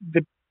 well,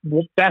 the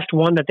best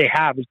one that they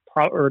have is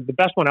the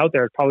best one out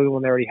there is probably the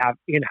one they already have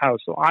in-house.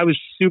 So I was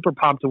super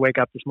pumped to wake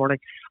up this morning.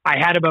 I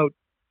had about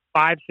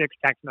 5-6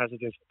 text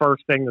messages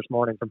first thing this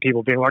morning from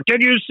people being like,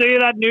 "Did you see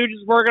that Nuge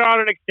is working on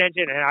an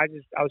extension?" And I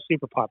was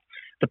super pumped.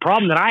 The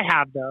problem that I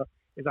have, though,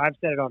 is I've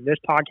said it on this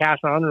podcast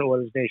on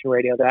Oilers Nation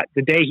Radio that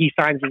the day he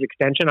signs his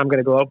extension, I'm going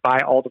to go out and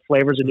buy all the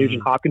flavors of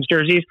Nugent Hopkins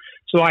jerseys.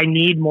 So I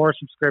need more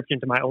subscription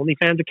to my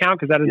OnlyFans account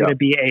because that is going to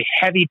be a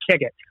heavy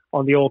ticket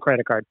on the old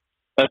credit card.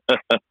 But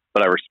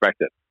I respect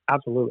it.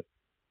 Absolutely.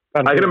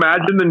 I can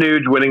imagine the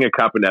Nuge winning a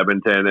cup in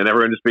Edmonton and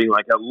everyone just being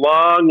like, at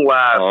long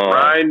last,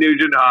 Ryan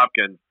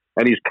Nugent-Hopkins.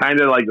 And he's kind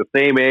of like the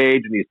same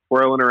age and he's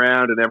twirling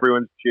around and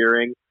everyone's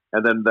cheering.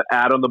 And then the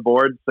ad on the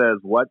board says,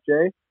 what,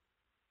 Jay?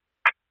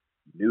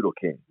 Noodle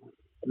King.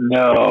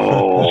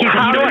 No.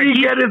 How did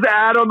he get his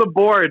ad on the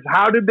boards?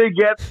 How did they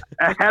get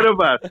ahead of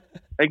us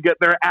and get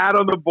their ad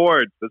on the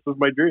boards? This was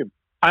my dream.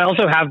 I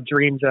also have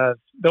dreams of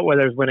the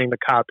Oilers winning the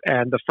cup,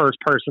 and the first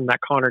person that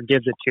Connor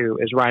gives it to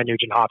is Ryan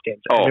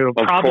Nugent-Hopkins. Oh, it would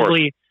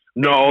probably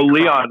no,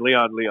 Leon.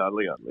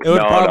 It would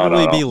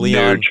probably be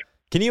Leon. Nuge.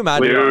 Can you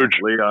imagine?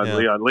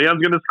 Leon.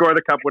 Leon's going to score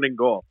the cup-winning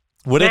goal.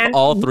 What if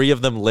all three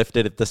of them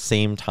lifted at the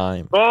same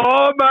time?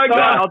 Oh my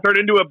God! I'll turn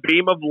into a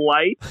beam of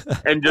light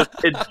and just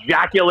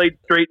ejaculate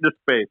straight into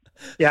space.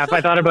 Yeah, if I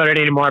thought about it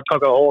anymore, I'd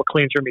poke a hole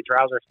clean through my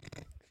trousers.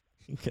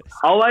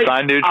 I'll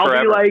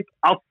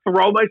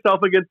throw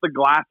myself against the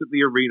glass at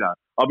the arena.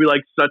 I'll be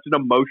like such an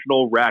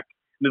emotional wreck.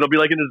 And it'll be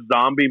like in a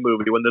zombie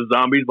movie when the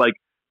zombies like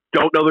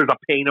don't know there's a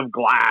pane of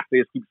glass. They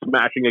just keep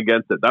smashing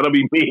against it. That'll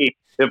be me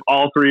if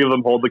all three of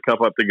them hold the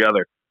cup up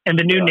together. And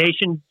the new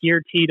Nation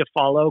Gear tee to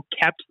follow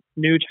kept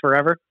Nuge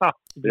forever. It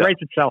writes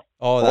itself.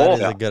 Oh, that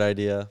is a good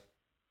idea.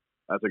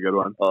 That's a good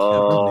one.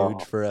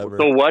 Nuge forever.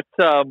 So what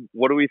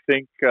do we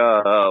think?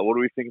 What do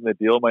we think the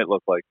deal might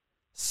look like?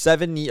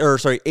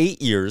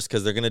 8 years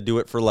because they're going to do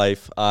it for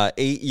life.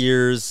 8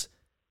 years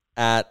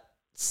at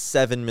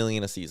 $7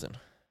 million a season.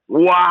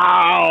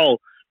 Wow!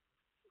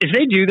 If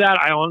they do that,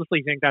 I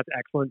honestly think that's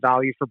excellent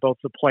value for both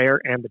the player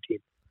and the team.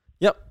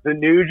 Yep. The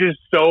Nuge is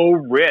so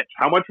rich.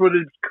 How much would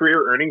his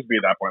career earnings be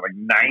at that point? Like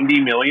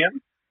 $90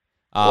 million?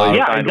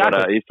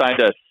 Exactly.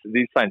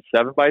 He signed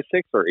 7x6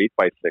 or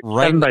 8x6.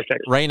 7x6.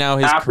 Right now,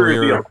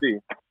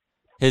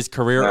 his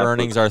career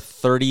earnings are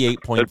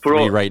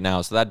 38.3 right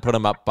now. So that'd put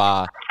him up,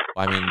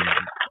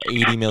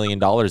 $80 million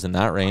in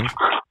that range.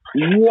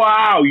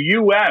 Wow,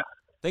 US.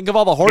 Think of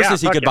all the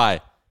horses he could buy.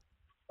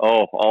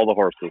 Oh, all the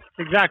horses.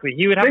 Exactly.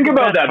 He would have Think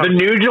about that. The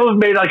Nuge has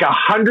made like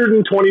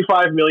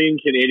 125 million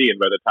Canadian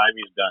by the time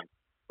he's done.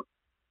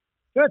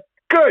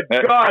 Good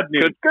God,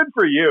 Nuge. Good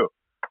for you.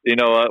 You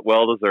know what?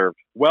 Well deserved.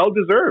 Well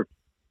deserved.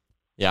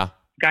 Yeah.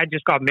 Guy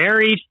just got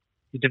married.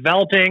 He's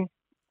developing.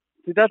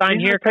 Dude, these are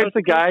the types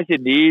of guys you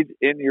need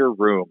in your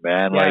room,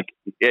 man. Yeah. Like,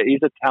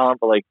 he's a talent,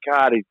 but like,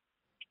 God,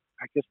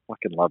 I just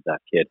fucking love that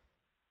kid.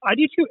 I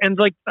do too. And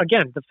like,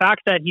 again, the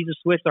fact that he's a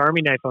Swiss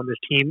Army knife on this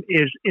team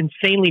is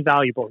insanely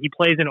valuable. He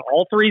plays in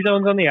all three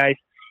zones on the ice,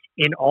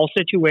 in all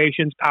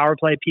situations, power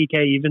play,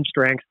 PK, even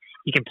strength.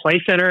 He can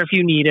play center if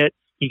you need it.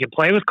 He can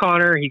play with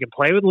Connor. He can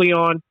play with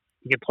Leon.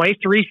 He can play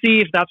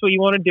 3C if that's what you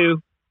want to do.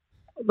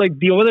 Like,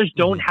 the Oilers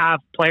don't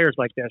have players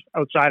like this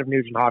outside of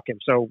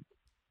Nugent-Hopkins. So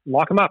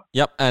lock him up.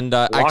 Yep. And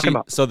actually,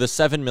 so the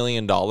 $7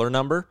 million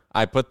number,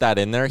 I put that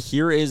in there.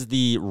 Here is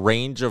the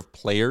range of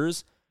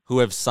players who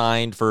have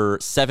signed for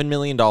 $7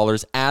 million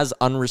as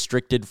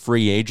unrestricted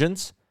free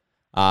agents.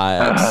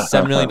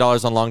 $7 million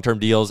on long-term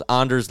deals.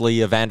 Anders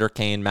Lee, Evander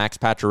Kane, Max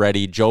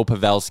Pacioretty, Joe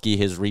Pavelski,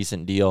 his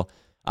recent deal,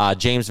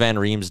 James Van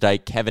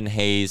Riemsdyk, Kevin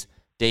Hayes,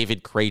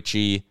 David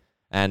Krejci,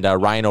 and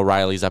Ryan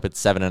O'Reilly's up at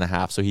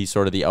 7.5, so he's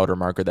sort of the outer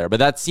marker there. But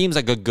that seems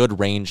like a good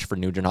range for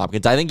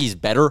Nugent-Hopkins. I think he's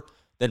better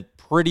than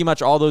pretty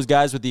much all those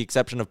guys with the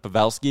exception of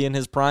Pavelski in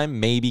his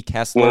prime, maybe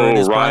Kessler in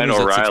his prime.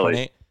 Ryan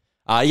O'Reilly.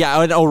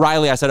 Yeah, and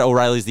O'Reilly, I said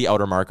O'Reilly's the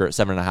outer marker at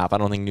 7.5. I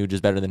don't think Nuge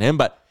is better than him,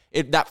 but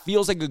that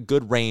feels like a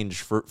good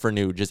range for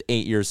Nuge, just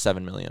 8 years,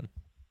 $7 million.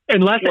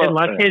 Unless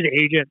his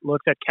agent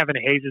looks at Kevin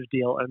Hayes'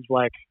 deal and is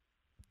like,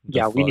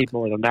 we need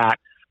more than that,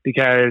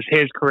 because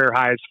his career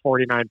high is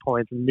 49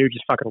 points and Nuge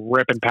is fucking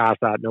ripping past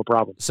that, no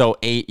problem. So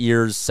 8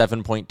 years,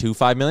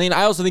 $7.25 million.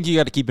 I also think you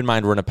got to keep in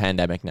mind we're in a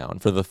pandemic now,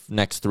 and for the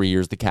next 3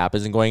 years the cap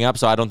isn't going up,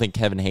 so I don't think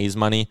Kevin Hayes'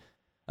 money,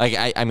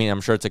 I mean,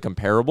 I'm sure it's a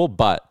comparable,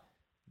 but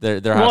there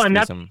has to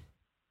be some...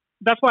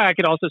 That's why I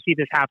could also see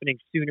this happening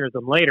sooner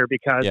than later,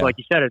 because like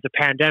you said, it's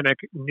a pandemic.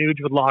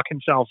 Nuge would lock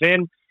himself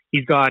in.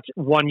 He's got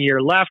 1 year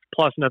left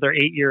plus another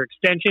 8-year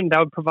extension. That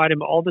would provide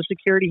him all the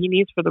security he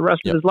needs for the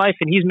rest of his life,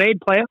 and he's made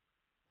play.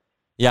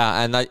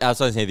 Yeah, and that's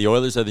what I say. The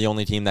Oilers are the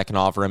only team that can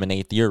offer him an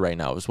 8th year right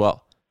now as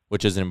well,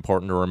 which is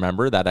important to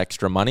remember. That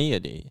extra money,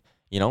 it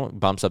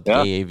bumps up the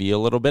AAV a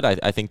little bit.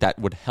 I think that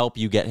would help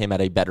you get him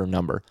at a better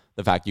number,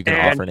 the fact you can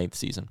offer an 8th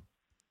season.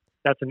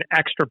 That's an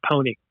extra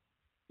pony.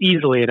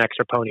 Easily an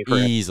extra pony for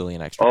him. Easily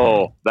an extra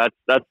pony. That's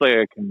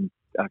like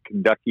a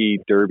Kentucky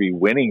Derby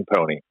winning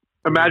pony.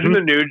 Imagine the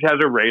Nuge has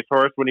a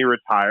racehorse when he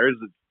retires.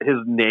 His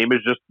name is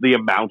just the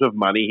amount of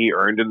money he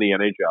earned in the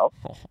NHL.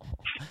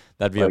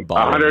 That'd be a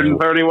ball.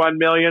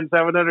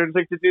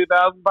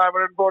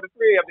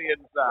 131,762,543 on the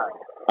inside.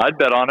 I'd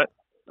bet on it.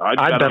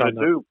 I'd bet on it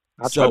too.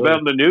 I bet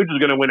the Nuge is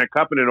going to win a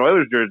cup in an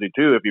Oilers jersey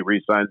too if he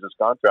re-signs this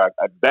contract.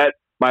 I bet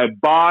my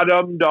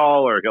bottom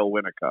dollar he'll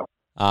win a cup.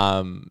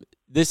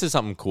 This is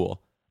something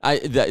cool.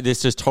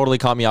 This just totally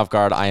caught me off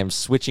guard. I am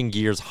switching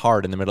gears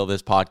hard in the middle of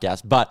this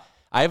podcast, but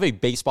I have a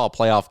baseball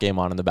playoff game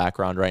on in the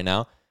background right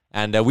now.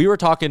 And we were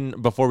talking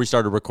before we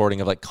started recording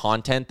of like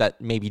content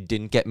that maybe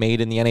didn't get made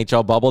in the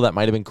NHL bubble that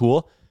might have been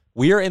cool.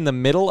 We are in the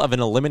middle of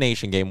an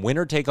elimination game,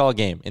 winner take all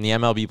game in the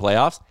MLB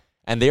playoffs.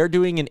 And they're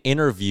doing an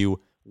interview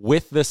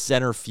with the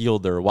center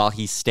fielder while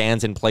he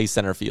stands and plays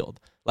center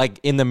field. Like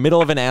in the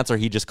middle of an answer,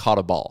 he just caught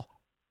a ball.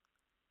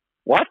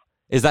 What?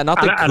 Is that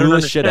not the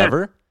coolest shit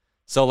ever?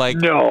 So like,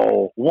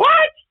 no, what?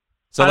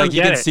 So like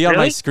you can see on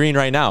my screen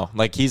right now,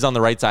 like he's on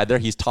the right side there.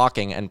 He's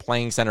talking and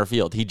playing center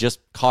field. He just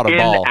caught a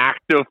ball. In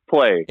active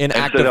play. In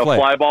active play. A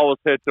fly ball was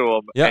hit to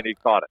him and he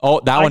caught it.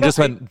 Oh, that one just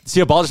went. See,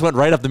 a ball just went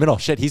right up the middle.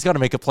 Shit, he's got to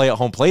make a play at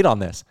home plate on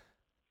this.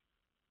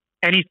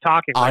 And he's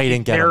talking. I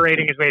didn't get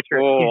narrating his way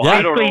through. Oh,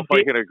 I don't know if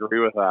I can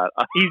agree with that.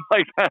 He's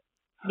like that.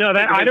 No,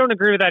 I don't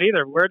agree with that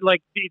either. We're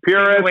like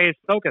the way his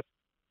focus.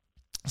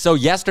 So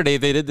yesterday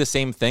they did the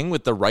same thing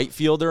with the right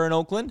fielder in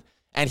Oakland,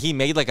 and he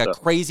made like a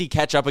crazy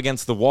catch up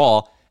against the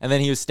wall. And then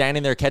he was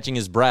standing there catching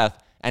his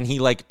breath, and he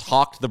like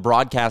talked the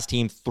broadcast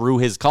team through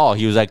his call.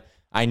 He was like,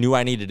 I knew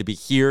I needed to be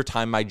here,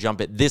 time my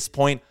jump at this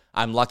point.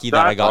 I'm lucky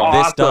that I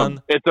got this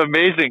done. It's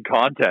amazing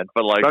content,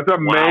 but like, that's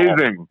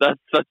amazing. Wow,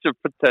 that's such a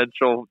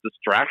potential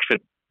distraction.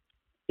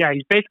 Yeah,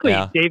 he's basically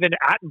David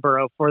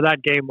Attenborough for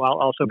that game while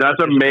also.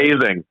 That's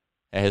amazing.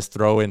 His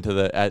throw into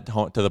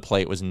the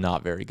plate was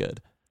not very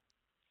good.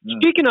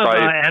 Speaking of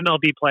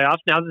MLB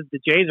playoffs, now that the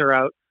Jays are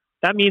out,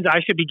 that means I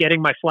should be getting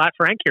my flat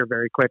Frank here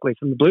very quickly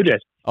from the Blue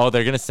Jays. Oh,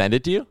 they're going to send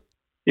it to you?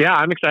 Yeah,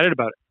 I'm excited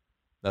about it.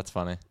 That's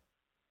funny.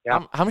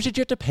 Yeah. How much did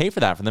you have to pay for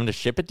that, for them to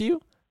ship it to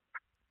you?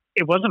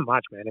 It wasn't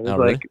much, man. It was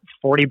like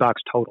 $40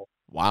 total.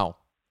 Wow.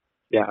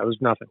 Yeah, it was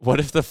nothing. What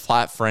if the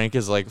flat Frank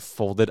is like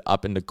folded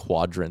up into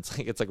quadrants?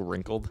 Like it's like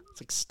wrinkled.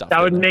 It's like stuff.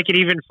 That would make it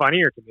even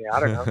funnier to me. I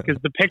don't know, because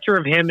the picture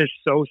of him is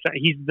so sad.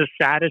 He's the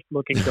saddest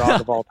looking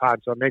dog of all time,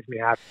 so it makes me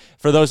happy.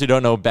 For those who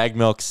don't know, Bag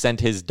Milk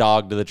sent his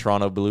dog to the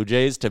Toronto Blue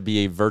Jays to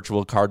be a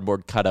virtual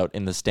cardboard cutout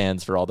in the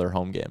stands for all their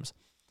home games.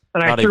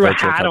 And not I threw a a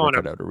virtual hat on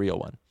him. Cutout, a real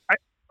one.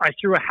 I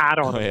threw a hat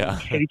on him. Yeah.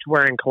 He hates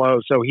wearing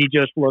clothes, so he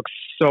just looks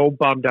so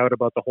bummed out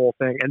about the whole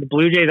thing. And the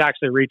Blue Jays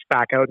actually reached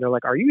back out, and they're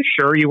like, "Are you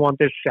sure you want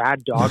this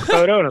sad dog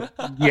photo?" And I'm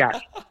like, yes,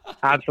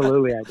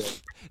 absolutely, I do.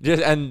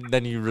 And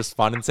then you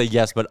respond and say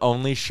yes, but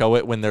only show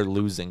it when they're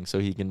losing, so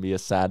he can be a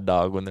sad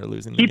dog when they're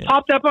losing. He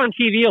popped up on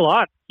TV a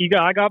lot.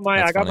 I got my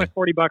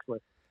 $40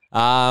 worth.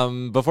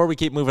 Before we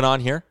keep moving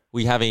on here,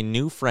 we have a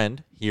new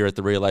friend here at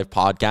the Real Life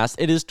Podcast.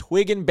 It is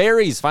Twig and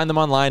Berries. Find them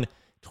online,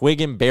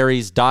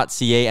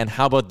 twigandberries.ca. And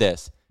how about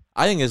this?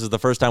 I think this is the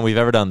first time we've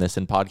ever done this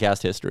in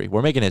podcast history.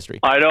 We're making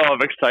history. I know.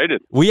 I'm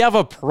excited. We have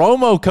a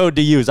promo code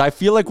to use. I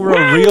feel like we're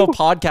a real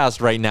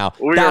podcast right now.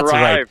 That's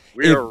right.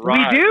 We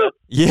do?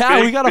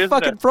 Yeah, we got a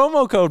fucking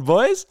promo code,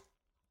 boys.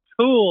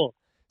 Cool.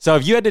 So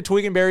if you head to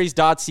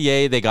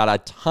twigandberries.ca, they got a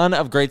ton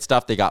of great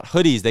stuff. They got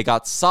hoodies. They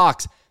got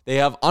socks. They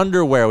have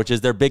underwear, which is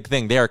their big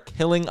thing. They are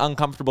killing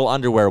uncomfortable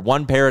underwear,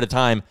 one pair at a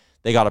time.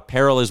 They got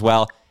apparel as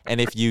well.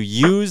 And if you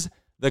use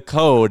the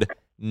code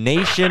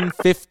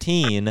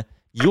NATION15,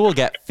 you will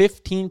get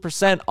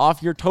 15%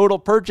 off your total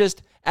purchase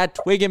at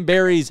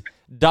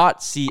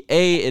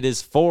twigandberries.ca. It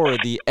is for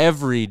the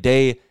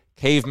everyday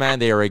caveman.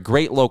 They are a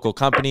great local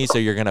company, so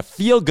you're going to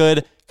feel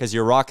good because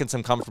you're rocking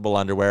some comfortable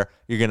underwear.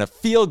 You're going to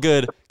feel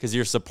good because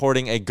you're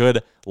supporting a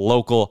good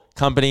local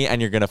company, and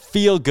you're going to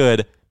feel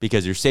good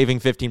because you're saving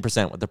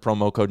 15% with the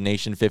promo code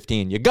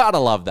NATION15. You got to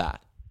love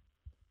that.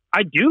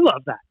 I do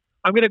love that.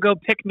 I'm going to go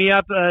pick me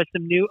up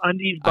some new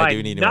undies by I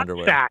do need new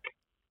underwear. Nutsack.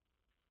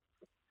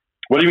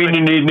 What do you mean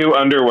you need new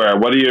underwear?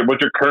 What's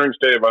your current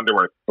state of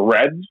underwear?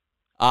 Threads?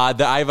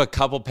 I have a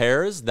couple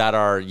pairs that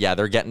are,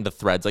 they're getting to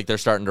threads. Like they're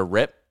starting to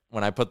rip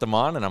when I put them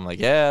on, and I'm like,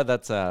 yeah,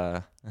 that's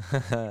I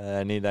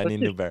need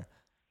new pair.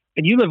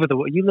 And you live with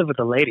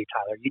a lady,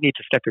 Tyler. You need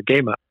to step your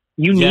game up.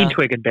 You need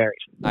Twig and Berries.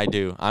 I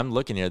do. I'm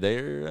looking here.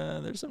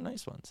 There's some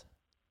nice ones.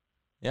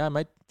 Yeah, I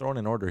might throw in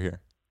an order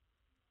here.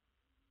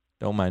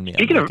 Don't mind me.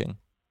 Speaking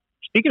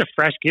of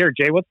fresh gear,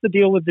 Jay, what's the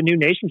deal with the new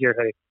Nation Gear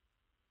hoodie?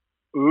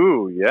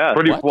 Ooh, yeah.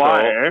 Pretty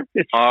fly, eh?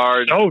 It's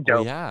Our, so dope.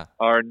 Oh, yeah.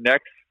 Our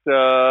next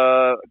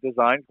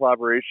design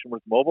collaboration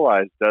with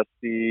Mobilize,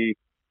 Dusty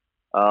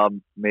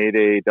Legrand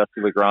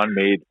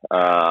made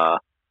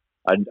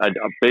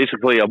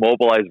basically a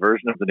Mobilize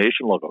version of the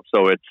Nation logo.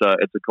 So it's a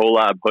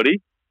collab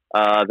hoodie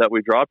that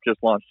we dropped,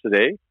 just launched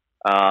today,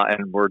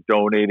 and we're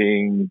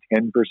donating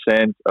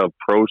 10% of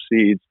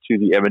proceeds to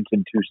the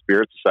Edmonton Two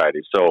Spirit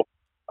Society. So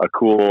a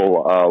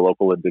cool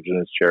local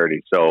Indigenous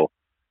charity. So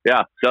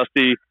yeah,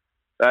 Dusty.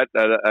 I've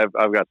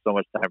got so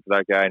much time for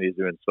that guy, and he's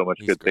doing so much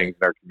good things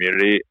in our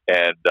community,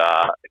 and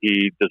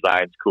he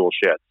designs cool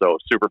shit. So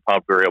super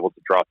pumped we were able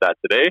to drop that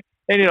today.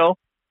 And,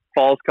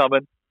 fall's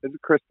coming. It's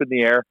crisp in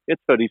the air. It's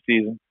hoodie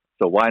season,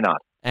 so why not?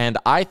 And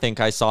I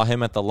think I saw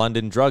him at the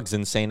London Drugs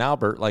in St.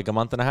 Albert like a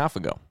month and a half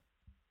ago.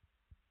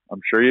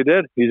 I'm sure you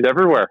did. He's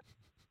everywhere.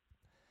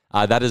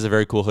 That is a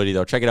very cool hoodie,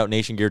 though. Check it out,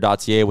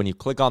 nationgear.ca. When you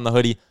click on the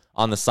hoodie,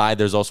 on the side,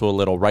 there's also a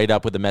little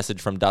write-up with a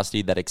message from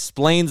Dusty that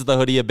explains the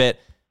hoodie a bit.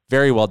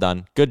 Very well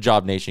done. Good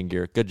job, Nation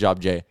Gear. Good job,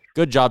 Jay.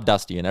 Good job,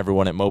 Dusty, and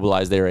everyone at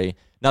Mobilize. They're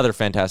another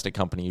fantastic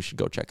company you should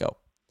go check out.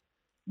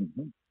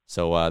 Mm-hmm.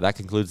 So that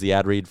concludes the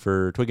ad read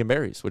for Twig and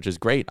Berries, which is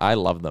great. I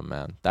love them,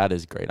 man. That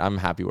is great. I'm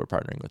happy we're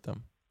partnering with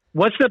them.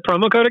 What's the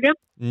promo code again?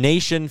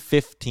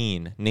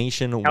 Nation15.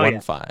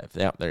 Nation15.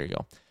 Yeah, there you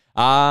go.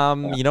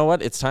 You know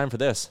what? It's time for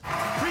this.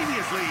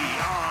 Previously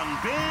on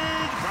Big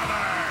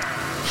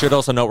Brother. Should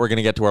also note we're going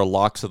to get to our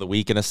locks of the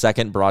week in a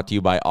second, brought to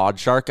you by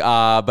Oddshark.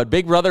 But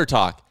Big Brother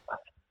talk.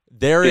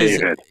 There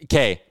is...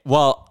 Okay,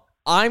 well,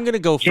 I'm going to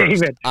go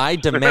first. David. I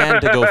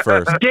demand to go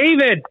first.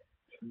 David!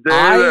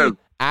 I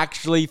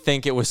actually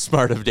think it was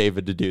smart of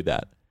David to do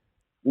that.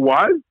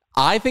 What?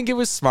 I think it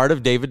was smart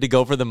of David to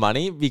go for the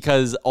money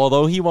because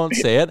although he won't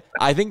say it,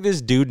 I think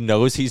this dude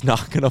knows he's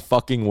not going to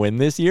fucking win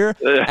this year,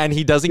 and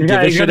he doesn't give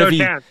a shit if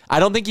he...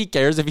 I don't think he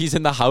cares if he's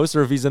in the house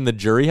or if he's in the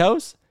jury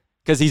house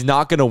because he's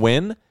not going to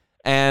win.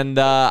 And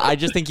I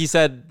just think he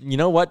said, you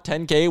know what,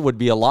 10K would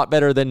be a lot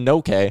better than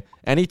no K,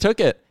 and he took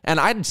it. And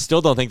I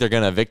still don't think they're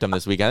going to evict him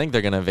this week. I think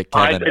they're going to evict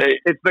Kevin.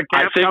 It's the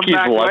camp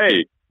comeback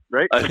way,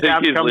 right? I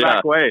think he's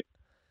comeback way.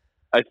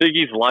 I think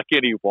he's lucky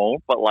and he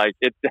won't, but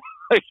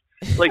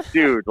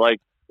dude,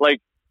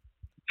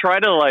 try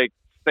to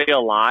stay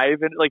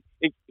alive, and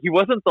he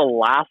wasn't the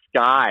last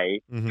guy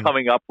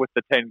coming up with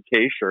the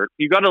 10K shirt.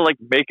 You got to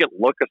make it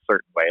look a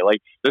certain way.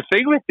 The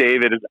thing with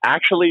David is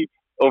actually,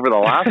 over the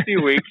last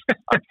few weeks,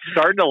 I'm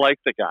starting to like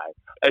the guy.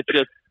 It's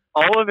just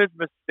all of his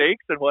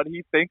mistakes and what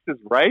he thinks is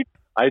right.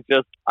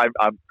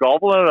 I'm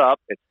gobbling it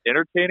up. It's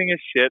entertaining as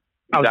shit.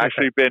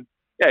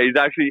 He's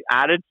actually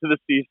added to the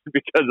season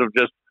because of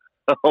just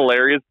the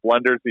hilarious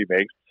blunders he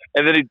makes,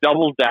 and then he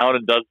doubles down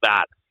and does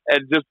that.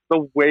 And just the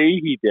way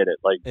he did it,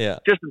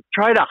 just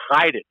try to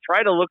hide it.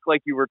 Try to look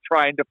like you were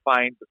trying to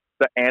find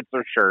the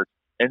answer shirt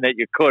and that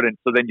you couldn't.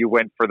 So then you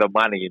went for the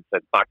money and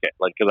said, fuck it.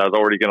 Cause I was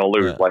already going to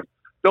lose. Yeah.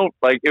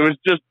 It was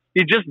just,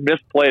 he just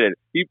misplayed it.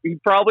 He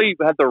probably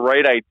had the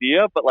right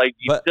idea, but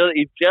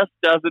he just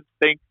doesn't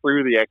think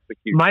through the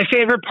execution. My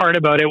favorite part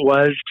about it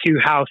was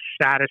how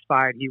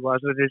satisfied he was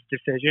with his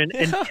decision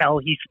until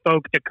he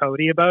spoke to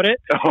Cody about it.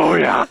 Oh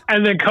yeah.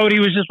 And then Cody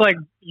was just like,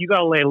 you got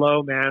to lay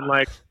low, man.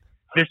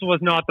 This was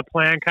not the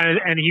plan, kind of.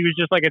 And he was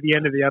just at the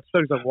end of the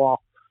episode, he's like, well,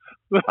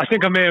 I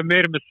think I may have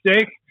made a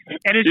mistake.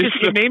 And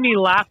it made me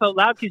laugh out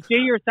loud because Jay,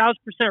 you're 1,000%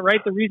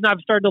 right. The reason I've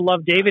started to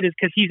love David is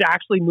because he's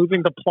actually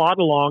moving the plot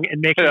along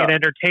and making it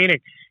entertaining.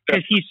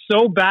 Because he's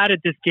so bad at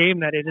this game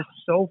that it is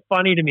so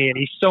funny to me, and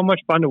he's so much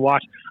fun to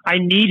watch. I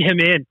need him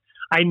in.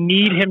 I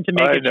need him to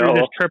make it through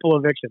this triple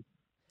eviction.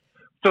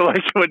 So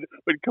when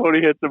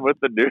Cody hits him with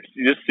the news,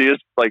 you just see his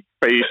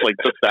face,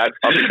 the sad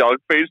puppy dog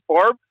face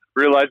form.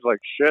 Realize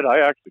shit,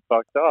 I actually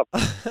fucked up.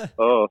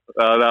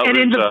 And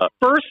in the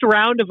first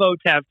round of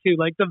OTEV too,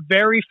 the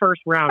very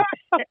first round,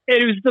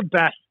 it was the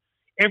best.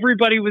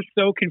 Everybody was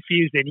so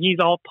confused, and he's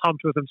all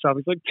pumped with himself.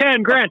 He's like,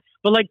 10 grand.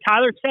 But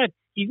Tyler said,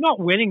 he's not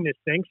winning this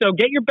thing. So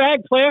get your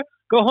bag, player.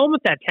 Go home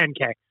with that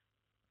 10K.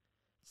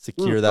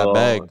 Secure that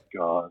bag. Oh,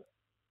 God.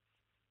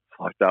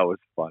 Fuck, that was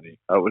funny.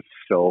 That was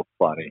so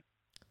funny.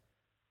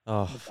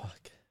 Oh, fuck.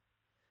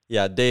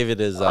 Yeah, David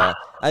is...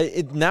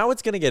 now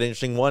it's going to get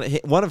interesting.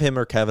 One of him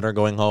or Kevin are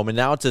going home, and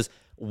now it's this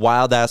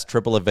wild-ass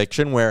triple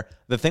eviction where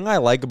the thing I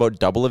like about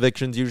double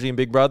evictions usually in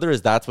Big Brother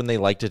is that's when they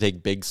like to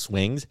take big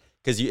swings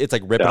because it's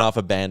like ripping off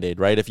a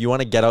Band-Aid, right? If you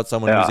want to get out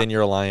someone who's in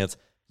your alliance,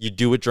 you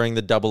do it during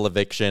the double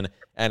eviction,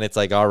 and it's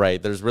all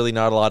right, there's really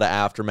not a lot of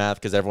aftermath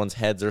because everyone's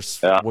heads are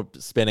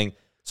spinning.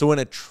 So in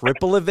a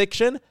triple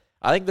eviction,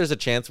 I think there's a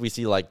chance we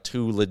see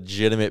 2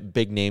 legitimate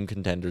big-name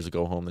contenders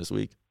go home this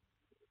week.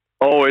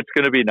 Oh, it's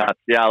going to be nuts.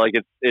 Yeah, like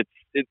it's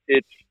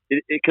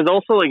because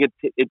also like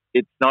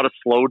it's not a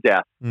slow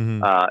death.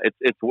 Mm-hmm.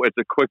 It's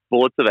a quick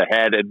bullet to the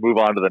head and move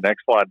on to the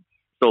next one.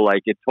 So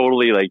like it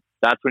totally like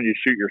that's when you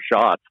shoot your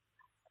shots.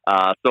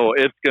 So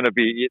it's going to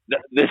be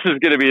this is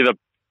going to be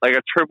like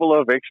a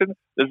triple eviction.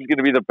 This is going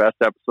to be the best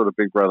episode of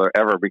Big Brother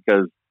ever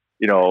because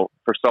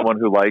for someone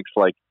who likes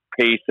like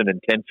pace and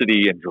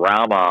intensity and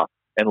drama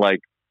and like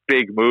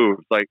big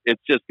moves, like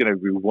it's just going to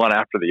be one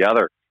after the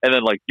other. And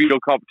then like veto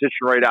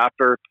competition right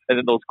after, and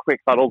then those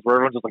quick huddles where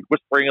everyone's just like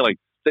whispering and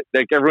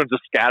like everyone's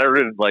just scattered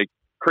and like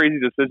crazy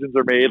decisions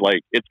are made. Like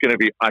it's going to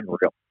be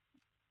unreal.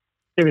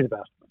 Give me the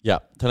best. Yeah,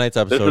 tonight's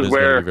episode is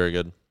going to be very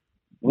good.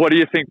 What do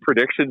you think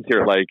predictions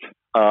here, like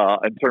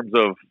in terms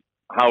of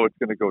how it's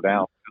going to go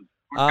down?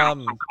 So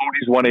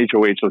Cody's won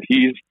HOH, so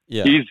he's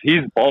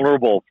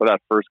vulnerable for that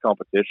first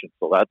competition.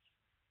 So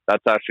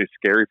that's actually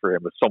scary for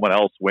him. If someone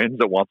else wins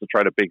that wants to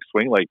try to big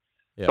swing, like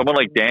someone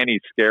like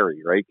Danny's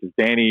scary, right? Because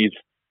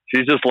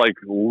she's just like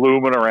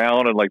looming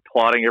around and like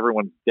plotting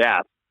everyone's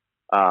death.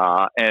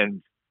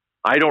 And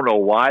I don't know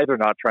why they're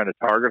not trying to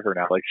target her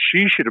now. Like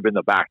she should have been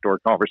the backdoor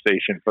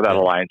conversation for that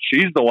alliance.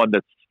 She's the one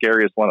that's the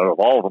scariest one out of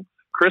all of them.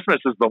 Christmas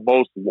is the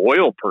most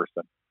loyal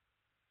person.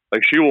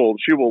 Like she will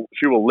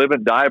live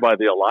and die by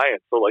the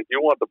alliance. So like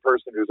you want the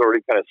person who's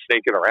already kind of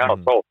snaking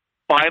around. So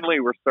finally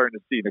we're starting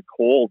to see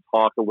Nicole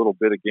talk a little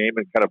bit of game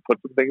and kind of put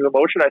some things in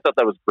motion. I thought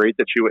that was great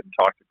that she went and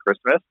talked to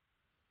Christmas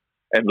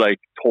and like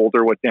told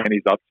her what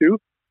Danny's up to.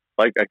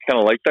 Like I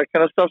kind of like that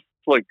kind of stuff.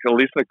 Like at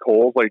least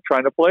Nicole's like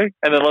trying to play.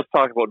 And then let's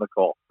talk about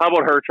Nicole. How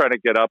about her trying to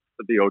get up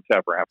to the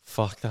OTEP ramp?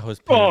 Fuck, that was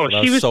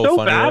painful. She was so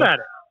funny, bad at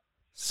it.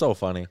 So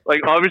funny.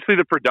 Like obviously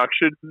the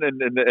production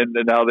and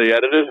how they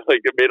edited,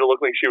 like it made it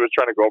look like she was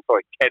trying to go for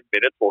like 10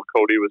 minutes while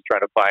Cody was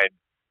trying to find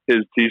his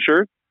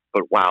t-shirt.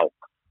 But wow.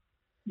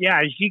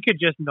 Yeah, she could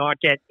just not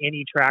get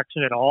any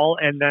traction at all,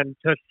 and then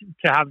to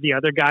have the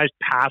other guys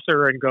pass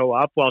her and go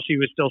up while she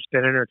was still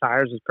spinning her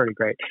tires was pretty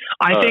great.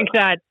 I think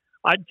that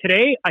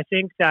today, I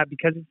think that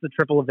because it's the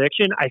triple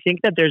eviction, I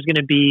think that there's going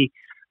to be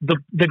the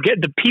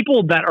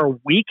people that are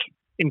weak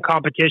in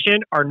competition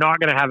are not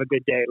going to have a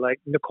good day. Like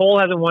Nicole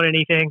hasn't won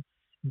anything.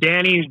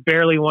 Danny's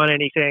barely won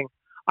anything.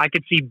 I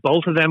could see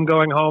both of them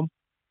going home.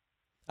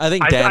 I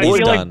think Danny's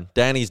done.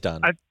 Danny's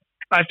done.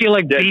 I feel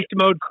like Beast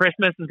Mode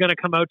Christmas is going to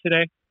come out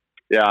today.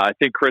 Yeah, I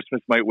think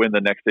Christmas might win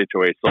the next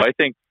HOH. So I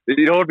think,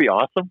 what would be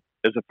awesome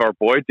is if our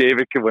boy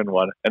David can win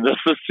one and just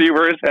to see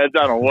where his head's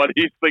on what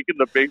he's thinking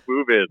the big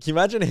move is. Can you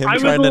imagine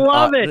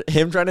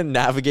him trying to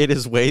navigate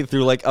his way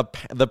through like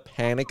the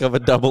panic of a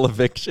double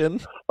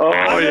eviction? Oh,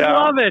 I would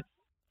love it.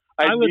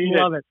 I would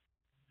love it.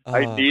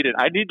 I need it.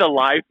 I need the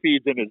live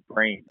feeds in his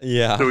brain.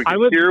 Yeah. So we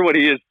can hear what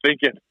he is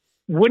thinking.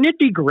 Wouldn't it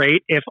be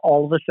great if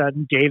all of a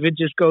sudden David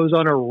just goes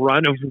on a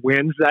run of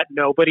wins that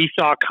nobody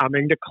saw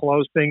coming to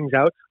close things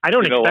out? I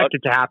don't expect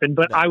it to happen,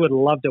 but I would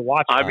love to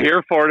watch it. I'm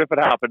here for it if it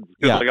happens.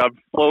 Yeah. Like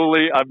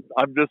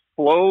I'm just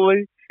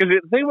slowly. Because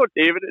the thing about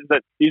David is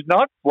that he's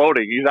not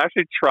floating. He's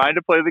actually trying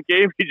to play the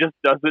game. He just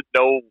doesn't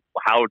know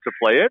how to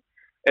play it.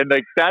 And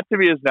like that to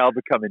me has now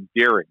become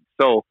endearing.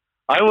 So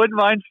I wouldn't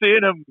mind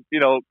seeing him,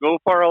 go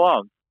far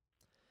along.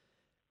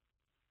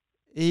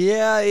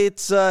 Yeah,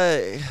 it's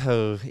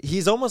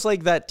he's almost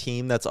like that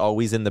team that's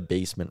always in the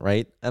basement,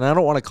 right? And I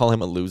don't want to call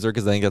him a loser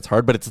because I think that's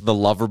hard, but it's the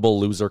lovable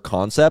loser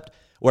concept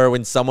where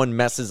when someone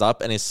messes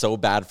up and is so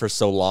bad for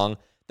so long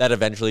that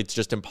eventually it's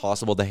just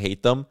impossible to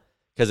hate them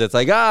because it's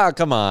like,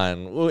 come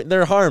on,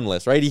 they're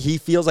harmless, right? He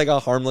feels like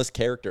a harmless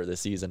character this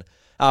season.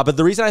 But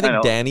the reason I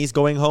think Danny's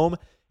going home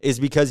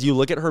is because you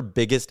look at her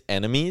biggest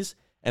enemies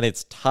and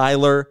it's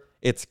Tyler,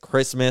 it's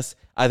Christmas.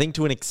 I think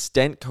to an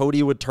extent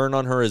Cody would turn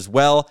on her as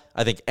well.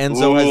 I think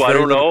Enzo has. I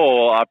don't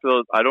know.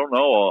 I don't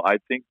know. I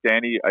think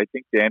Danny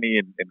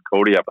and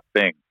Cody have a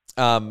thing.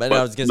 And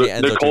I was going to say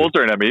Enzo. Nicole's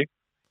her enemy.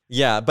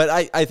 Yeah, but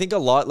I think a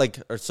lot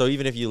so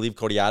even if you leave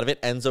Cody out of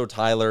it, Enzo,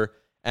 Tyler,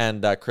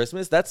 and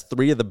Christmas, that's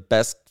three of the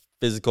best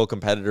physical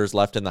competitors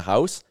left in the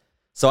house.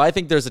 So I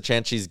think there's a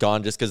chance she's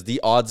gone just because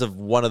the odds of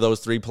one of those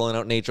three pulling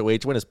out an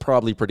HOH win is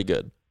probably pretty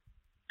good.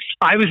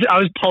 I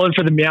was pulling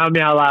for the meow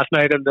meow last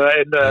night in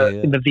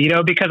the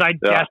veto because I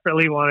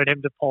desperately wanted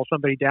him to pull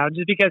somebody down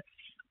just because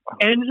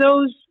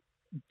Enzo's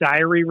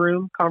diary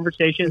room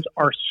conversations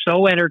are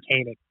so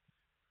entertaining.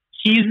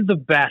 He's the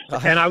best,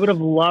 and I would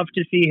have loved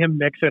to see him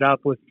mix it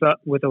up with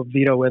a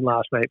veto win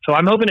last night. So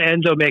I'm hoping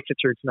Enzo makes it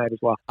through tonight as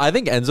well. I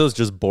think Enzo's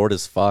just bored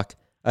as fuck.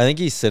 I think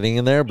he's sitting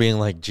in there being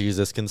like,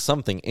 Jesus, can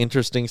something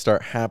interesting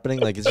start happening?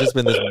 Like it's just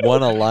been this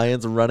one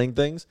alliance running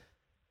things.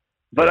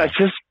 But it's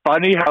just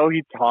funny how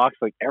he talks.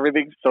 Like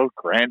everything's so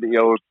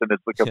grandiose, and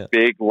it's like a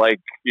big,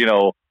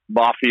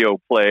 mafia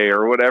play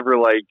or whatever.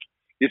 Like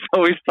he's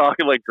always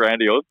talking like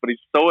grandiose, but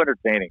he's so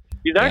entertaining.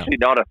 He's actually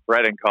not a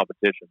threat in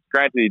competition.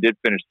 Granted, he did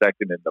finish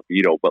second in the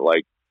veto, but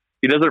like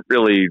he doesn't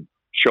really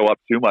show up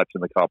too much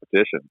in the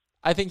competition.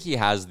 I think he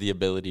has the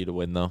ability to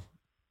win, though.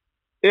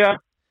 Yeah,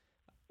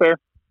 fair.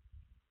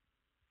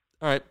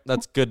 All right,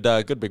 that's good.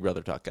 Good Big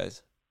Brother talk,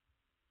 guys.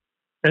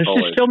 And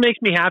it just still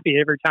makes me happy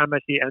every time I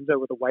see Enzo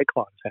with a White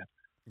Claw in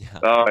his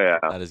hand. Yeah. Oh, yeah.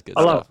 That is good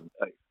I love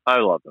stuff. it. I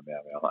love him, man.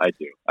 I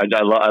do.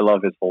 I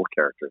love his whole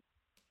character.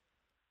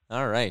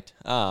 All right.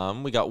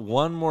 We got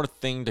one more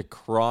thing to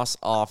cross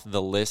off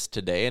the list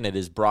today, and it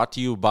is brought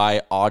to you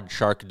by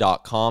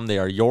oddshark.com. They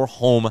are your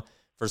home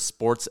for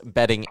sports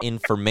betting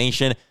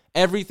information.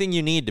 Everything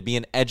you need to be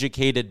an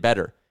educated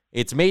bettor.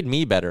 It's made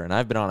me better, and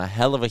I've been on a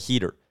hell of a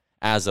heater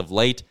as of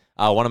late.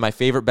 One of my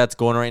favorite bets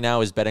going right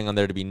now is betting on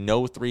there to be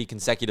no 3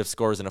 consecutive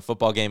scores in a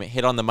football game. It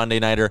hit on the Monday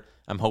Nighter.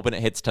 I'm hoping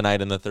it hits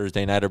tonight in the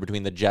Thursday Nighter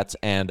between the Jets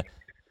and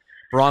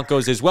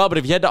Broncos as well. But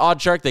if you head to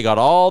Oddshark, they got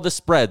all the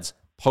spreads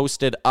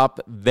posted up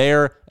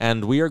there,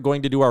 and we are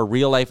going to do our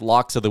real-life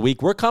locks of the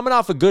week. We're coming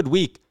off a good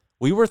week.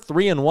 We were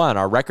 3-1.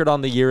 Our record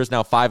on the year is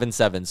now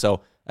 5-7.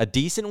 So a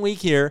decent week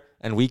here,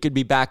 and we could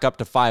be back up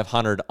to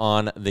 500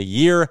 on the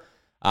year.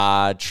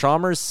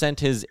 Chalmers sent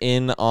his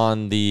in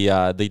on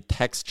the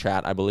text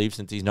chat, I believe,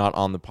 since he's not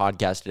on the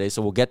podcast today.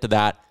 So we'll get to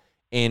that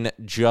in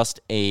just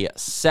a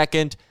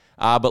second.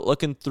 But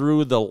looking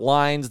through the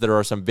lines, there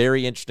are some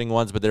very interesting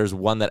ones, but there's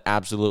one that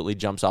absolutely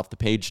jumps off the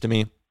page to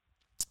me.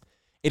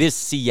 It is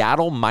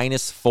Seattle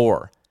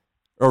 -4.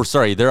 Or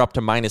sorry, they're up to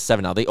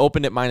 -7 now. They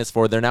opened at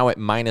 -4. They're now at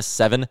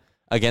 -7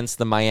 against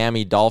the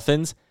Miami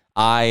Dolphins.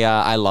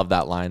 I love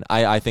that line.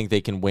 I think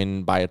they can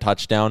win by a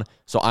touchdown.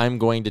 So I'm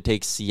going to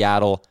take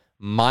Seattle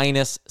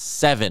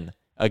 -7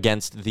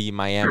 against the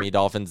Miami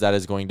Dolphins. That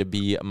is going to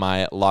be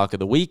my lock of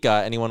the week.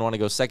 Anyone want to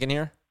go second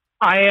here?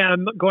 I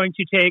am going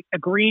to take a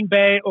Green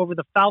Bay over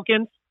the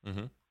Falcons.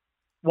 Mm-hmm.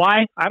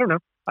 Why? I don't know.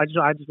 I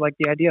just like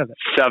the idea of it.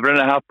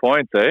 7.5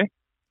 points, eh?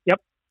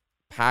 Yep.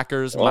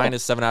 Packers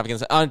 -7.5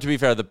 against. To be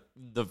fair,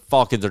 the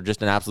Falcons are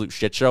just an absolute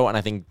shit show, and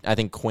I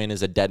think Quinn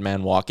is a dead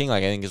man walking.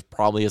 Like I think it's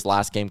probably his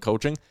last game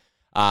coaching.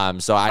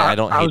 So I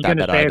don't hate that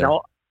bet either.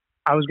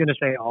 I was going to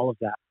say all of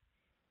that.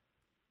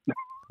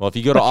 Well, if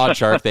you go to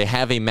Oddshark, they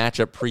have a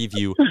matchup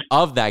preview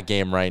of that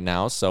game right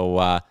now.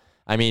 So,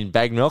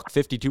 Bag Milk,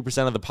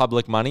 52% of the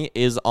public money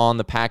is on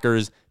the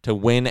Packers to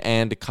win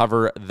and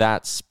cover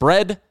that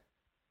spread.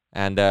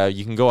 And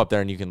you can go up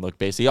there and you can look.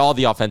 Basically, all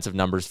the offensive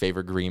numbers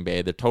favor Green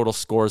Bay. The total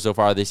score so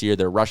far this year,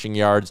 their rushing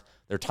yards,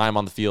 their time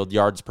on the field,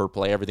 yards per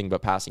play, everything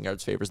but passing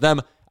yards favors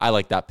them. I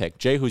like that pick.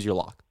 Jay, who's your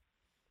lock?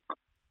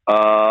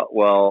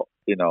 Well,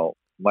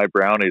 my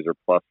Brownies are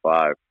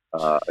 +5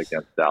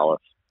 against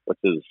Dallas, which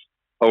is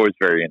always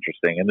very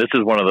interesting. And this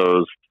is one of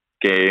those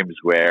games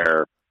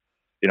where,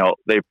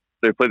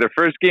 they play their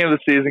first game of the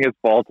season against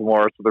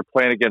Baltimore, so they're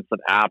playing against an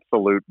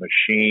absolute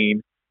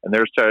machine, and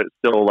they're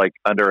still like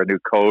under a new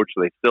coach.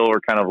 So they still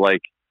are kind of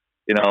like,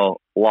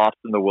 lost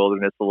in the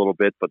wilderness a little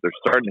bit, but they're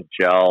starting to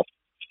gel.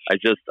 I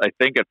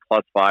think at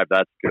 +5,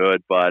 that's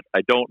good, but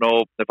I don't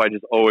know if I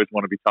just always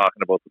want to be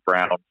talking about the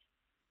Browns.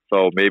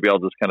 So maybe I'll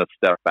just kind of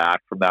step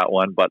back from that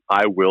one, but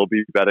I will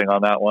be betting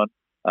on that one.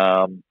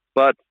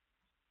 But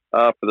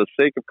for the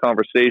sake of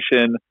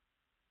conversation,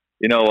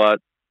 you know what?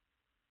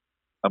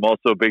 I'm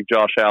also a big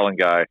Josh Allen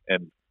guy,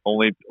 and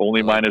only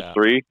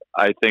 -3.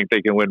 I think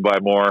they can win by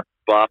more.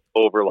 Buff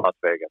over Las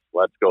Vegas.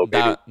 Let's go,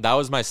 baby. That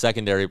was my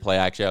secondary play,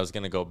 actually. I was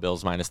going to go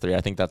Bills -3.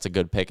 I think that's a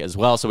good pick as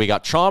well. So we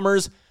got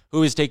Chalmers,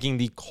 who is taking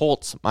the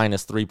Colts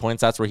 -3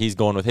 points. That's where he's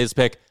going with his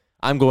pick.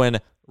 I'm going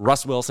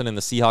Russ Wilson and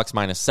the Seahawks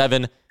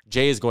 -7.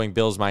 Jay is going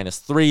Bills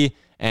 -3.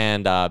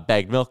 And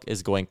Bagged Milk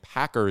is going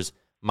Packers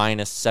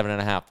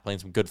 -7.5. Playing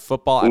some good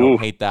football. I don't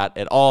hate that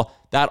at all.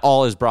 That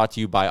all is brought to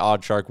you by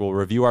Oddshark. We'll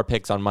review our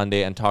picks on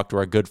Monday and talk to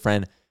our good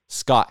friend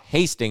Scott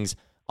Hastings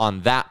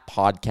on that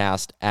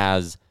podcast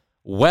as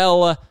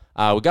well.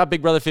 We got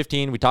Big Brother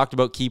 15. We talked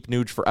about Keep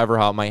Nuge forever,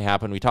 how it might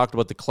happen. We talked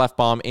about the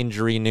Clefbaum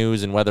injury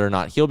news and whether or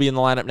not he'll be in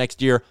the lineup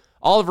next year.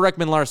 Oliver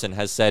Ekman-Larsson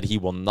has said he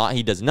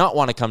does not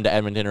want to come to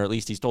Edmonton, or at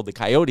least he's told the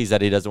Coyotes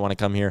that he doesn't want to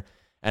come here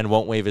and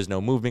won't waive his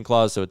no movement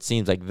clause. So it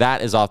seems like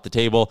that is off the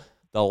table.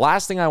 The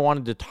last thing I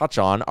wanted to touch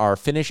on, our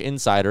Finnish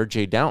insider,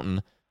 Jay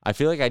Downton. I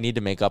feel like I need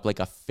to make up like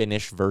a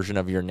Finnish version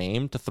of your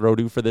name to throw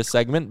to for this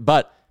segment,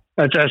 but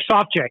it's a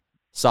Soft J.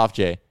 Soft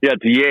J. Yeah,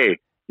 it's Yay.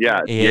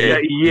 Yeah,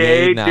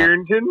 Yay,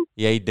 Darrington.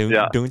 Yay,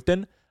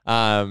 Dunton.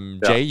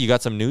 Jay, you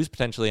got some news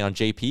potentially on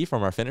JP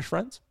from our Finnish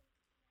friends?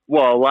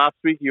 Well, last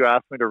week you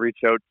asked me to reach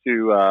out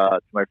to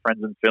my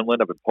friends in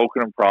Finland. I've been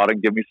poking and prodding,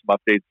 give me some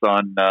updates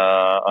on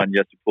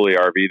Jesse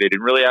Puljujärvi. They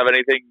didn't really have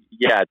anything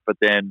yet, but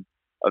then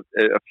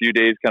a few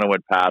days kind of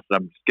went past, and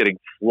I'm just getting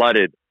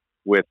flooded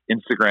with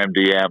Instagram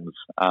DMs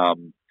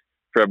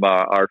from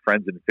our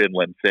friends in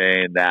Finland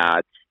saying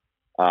that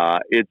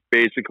it's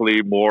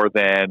basically more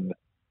than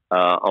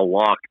a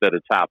lock that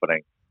it's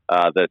happening,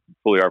 that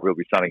Puljujärvi will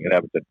be signing in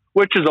Edmonton,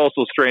 which is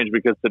also strange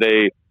because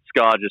today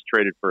Scott just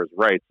traded for his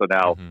rights, so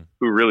now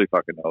who really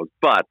fucking knows?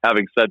 But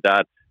having said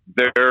that,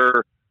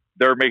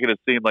 they're making it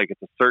seem like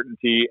it's a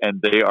certainty,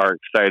 and they are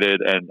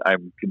excited, and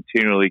I'm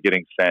continually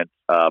getting sent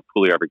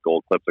Puljujärvi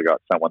goal clips. I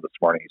got sent one this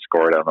morning. He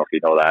scored. I don't know if you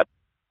know that.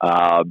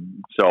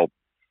 So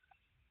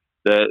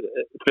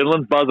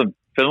Finland's buzzing.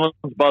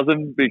 Finland's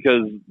buzzing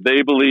because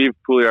they believe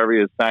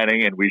Puljujärvi is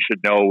signing, and we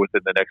should know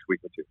within the next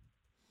week or two.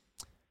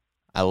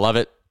 I love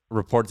it.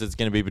 Reports it's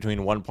going to be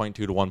between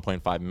 1.2 to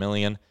 1.5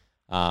 million.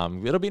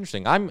 It'll be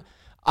interesting.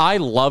 I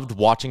loved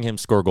watching him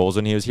score goals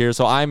when he was here.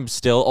 So I'm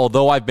still,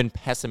 although I've been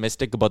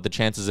pessimistic about the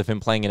chances of him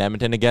playing in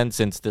Edmonton again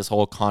since this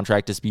whole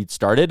contract dispute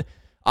started,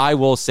 I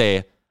will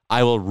say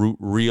I will root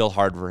real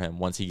hard for him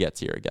once he gets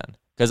here again.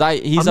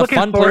 Because he's a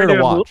fun player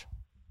to watch.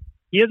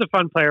 He is a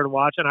fun player to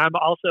watch, and I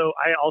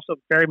also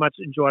very much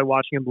enjoy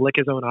watching him lick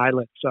his own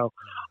eyelids. So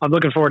I'm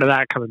looking forward to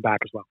that coming back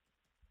as well.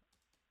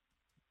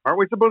 Aren't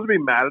we supposed to be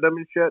mad at him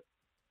and shit?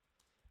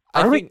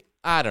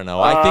 I don't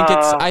know.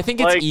 I think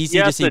it's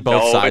easy to see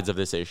both sides of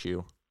this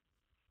issue.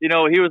 You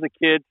know, he was a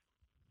kid,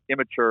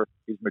 immature.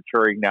 He's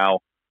maturing now.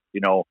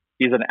 You know,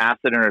 he's an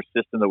asset in our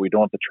system that we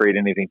don't have to trade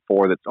anything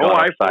for. That's gone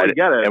outside, I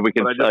get it. And we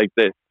can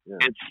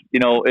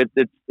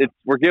It's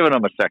we're giving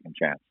him a second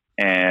chance,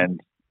 and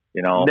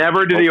you know,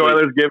 never do the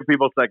Oilers give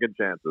people second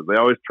chances. They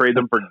always trade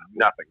them for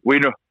nothing.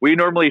 We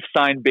normally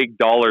sign big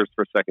dollars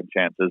for second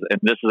chances, and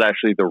this is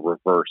actually the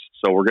reverse.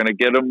 So we're going to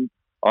get him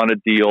on a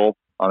deal,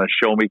 on a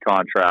show me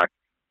contract,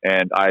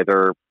 and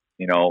either,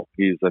 you know,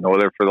 he's an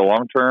Oiler for the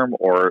long term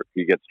or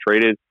he gets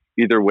traded.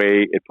 Either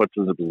way, it puts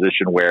us in a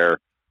position where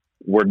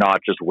we're not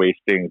just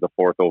wasting the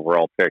 4th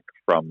overall pick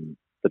from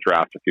the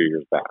draft a few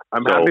years back.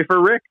 I'm happy for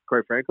Rick,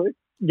 quite frankly.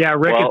 Yeah,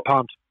 Rick is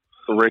pumped.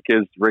 Rick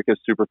is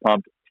super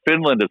pumped.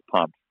 Finland is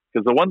pumped.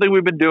 Because the one thing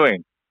we've been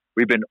doing,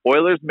 we've been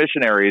Oilers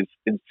missionaries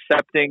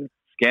incepting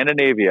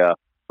Scandinavia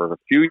for a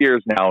few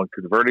years now and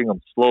converting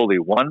them slowly,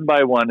 one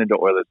by one, into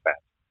Oilers fans.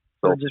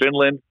 So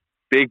Finland,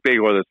 big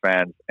Oilers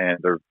fans, and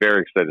they're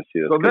very excited to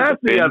see this. So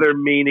that's the other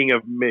meaning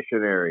of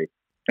missionary.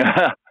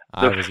 I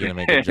was going to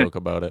make a joke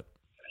about it.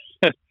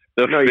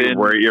 The Finns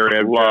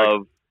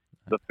love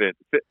the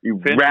Finns. You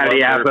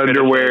ratty-ass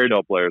underwear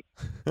players.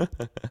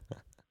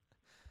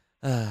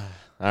 All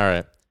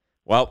right.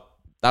 Well,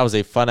 that was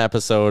a fun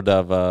episode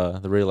of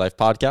the Real Life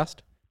Podcast,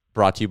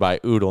 brought to you by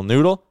Oodle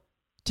Noodle.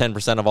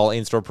 10% of all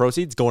in-store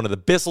proceeds going to the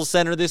Bissell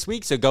Center this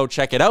week, so go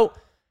check it out.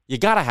 You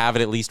got to have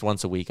it at least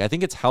once a week. I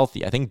think it's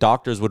healthy. I think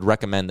doctors would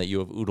recommend that you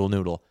have Oodle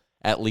Noodle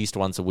at least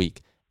once a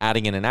week.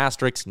 Adding in an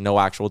asterisk, no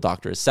actual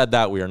doctor has said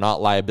that. We are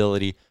not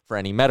liability for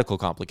any medical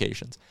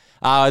complications.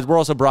 We're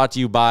also brought to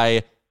you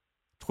by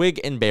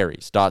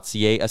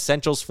twigandberries.ca,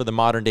 essentials for the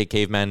modern-day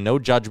caveman. No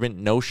judgment,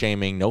 no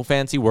shaming, no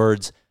fancy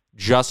words,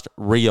 just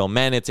real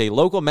men. It's a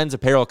local men's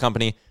apparel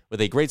company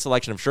with a great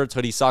selection of shirts,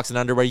 hoodies, socks, and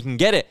underwear. You can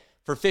get it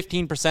for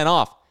 15%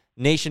 off,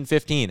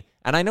 Nation15.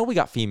 And I know we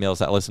got females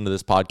that listen to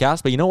this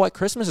podcast, but you know what?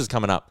 Christmas is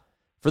coming up.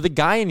 For the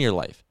guy in your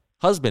life,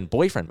 husband,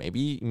 boyfriend, maybe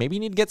you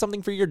need to get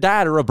something for your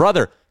dad or a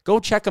brother. Go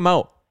check them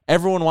out.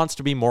 Everyone wants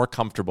to be more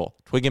comfortable.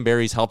 Twig and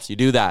Berries helps you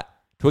do that.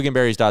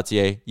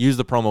 twigandberries.ca. Use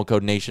the promo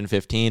code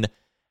Nation15.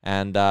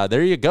 And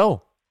there you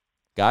go.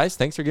 Guys,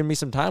 thanks for giving me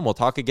some time. We'll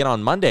talk again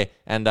on Monday.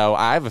 And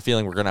I have a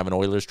feeling we're going to have an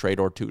Oilers trade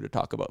or two to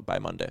talk about by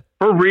Monday.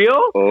 For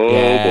real? Oh,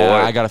 yeah, boy.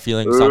 I got a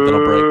feeling something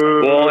will break.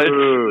 Well,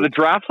 the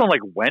draft's on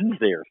like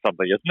Wednesday or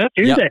something, isn't it?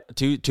 Tuesday.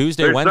 Yeah,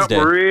 Tuesday, There's Wednesday.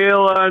 Something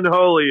real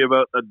unholy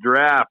about the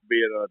draft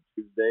being on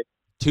Tuesday.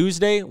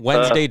 Tuesday,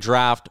 Wednesday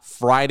draft.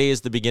 Friday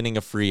is the beginning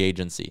of free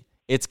agency.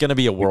 It's going to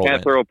be a whirlwind. You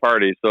can't throw a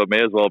party, so it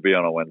may as well be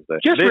on a Wednesday.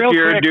 Just this real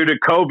year, quick. due to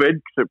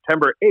COVID,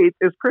 September 8th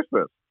is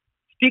Christmas.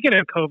 Speaking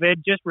of COVID,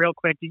 just real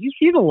quick, did you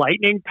see the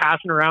Lightning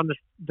passing around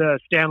the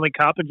Stanley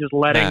Cup and just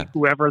letting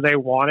whoever they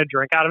want to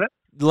drink out of it?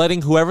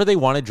 Letting whoever they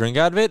want to drink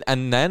out of it.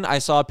 And then I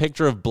saw a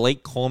picture of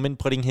Blake Coleman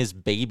putting his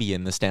baby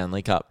in the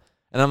Stanley Cup.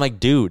 And I'm like,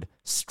 dude,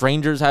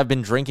 strangers have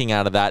been drinking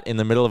out of that in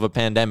the middle of a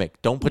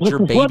pandemic. Don't put your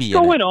baby in it.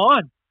 What's going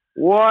on?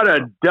 What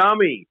a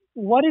dummy.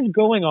 What is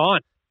going on?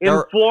 In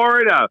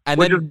Florida,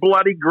 which is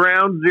bloody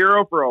ground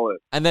zero for all this.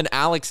 And then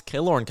Alex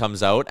Killorn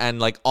comes out and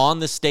like on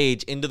the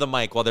stage into the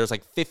mic while there's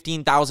like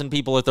 15,000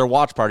 people at their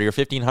watch party or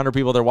 1,500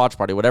 people at their watch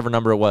party, whatever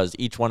number it was.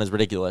 Each one is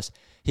ridiculous.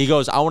 He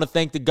goes, I want to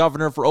thank the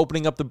governor for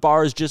opening up the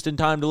bars just in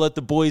time to let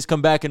the boys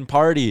come back and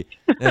party.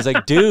 And it's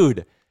like,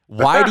 dude,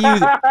 why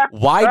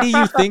do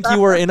you think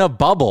you were in a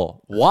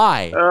bubble?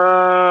 Why?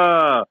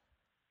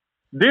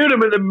 Dude,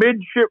 I'm in the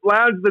midship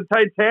lounge of the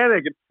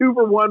Titanic. It's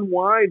 2-for-1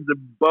 wines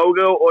and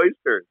BOGO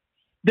oysters.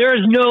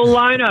 There's no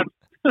lineup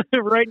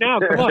right now.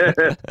 Come on.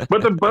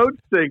 But the boat's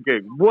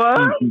sinking.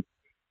 What?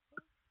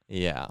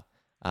 Yeah.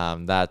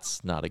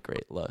 That's not a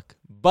great look.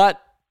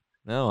 But,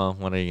 oh well,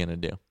 what are you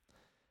going to do?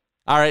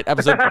 All right,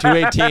 episode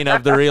 218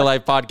 of the Real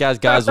Life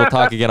Podcast. Guys, we'll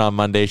talk again on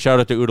Monday. Shout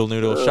out to Oodle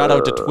Noodle. Shout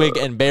out to Twig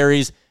and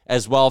Berries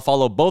as well.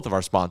 Follow both of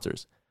our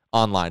sponsors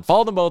online.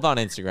 Follow them both on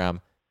Instagram.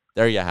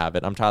 There you have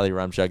it. I'm Tyler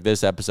Rumchuk.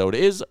 This episode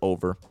is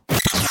over.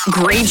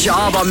 Great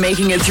job on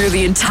making it through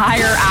the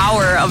entire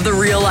hour of the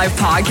Real Life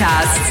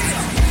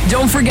Podcast.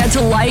 Don't forget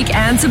to like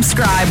and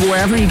subscribe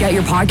wherever you get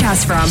your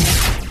podcasts from.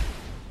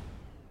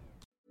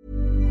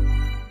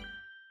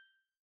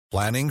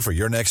 Planning for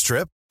your next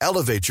trip?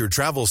 Elevate your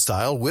travel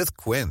style with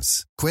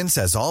Quince. Quince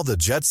has all the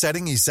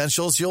jet-setting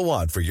essentials you'll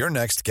want for your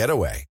next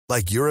getaway,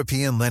 like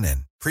European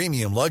linen,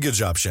 premium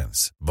luggage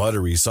options,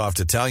 buttery soft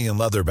Italian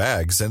leather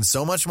bags, and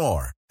so much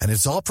more. And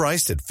it's all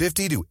priced at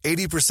 50 to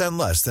 80%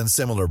 less than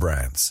similar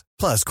brands.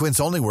 Plus, Quince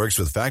only works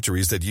with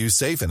factories that use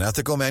safe and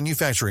ethical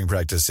manufacturing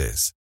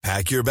practices.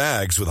 Pack your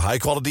bags with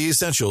high-quality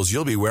essentials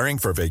you'll be wearing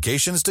for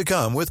vacations to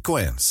come with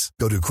Quince.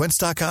 Go to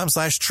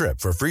quince.com/trip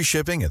for free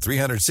shipping and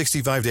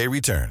 365-day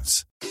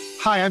returns.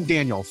 Hi, I'm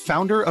Daniel,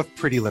 founder of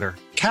Pretty Litter.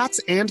 Cats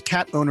and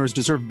cat owners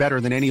deserve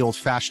better than any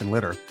old-fashioned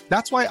litter.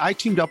 That's why I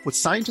teamed up with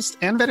scientists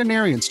and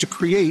veterinarians to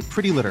create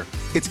Pretty Litter.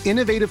 Its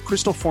innovative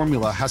crystal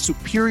formula has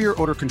superior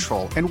odor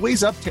control and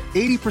weighs up to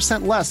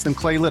 80% less than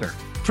clay litter.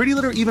 Pretty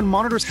Litter even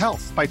monitors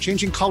health by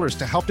changing colors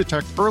to help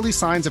detect early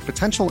signs of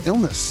potential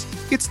illness.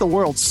 It's the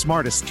world's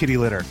smartest kitty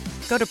litter.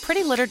 Go to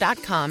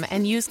prettylitter.com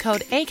and use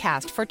code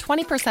ACAST for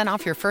 20%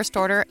 off your first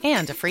order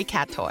and a free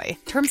cat toy.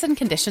 Terms and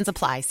conditions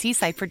apply. See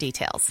site for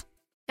details.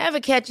 Ever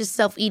catch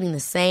yourself eating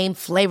the same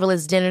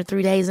flavorless dinner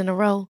 3 days in a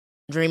row?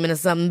 Dreaming of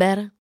something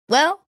better?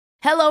 Well,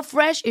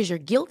 HelloFresh is your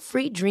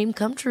guilt-free dream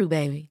come true,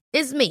 baby.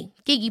 It's me,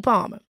 Keke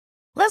Palmer.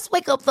 Let's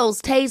wake up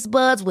those taste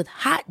buds with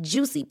hot,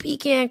 juicy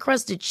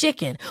pecan-crusted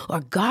chicken or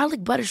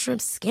garlic butter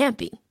shrimp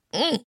scampi.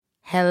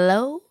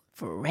 Hello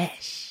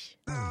Fresh.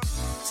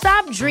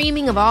 Stop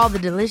dreaming of all the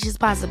delicious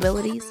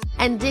possibilities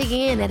and dig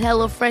in at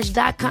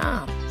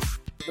HelloFresh.com.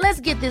 Let's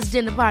get this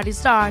dinner party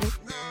started.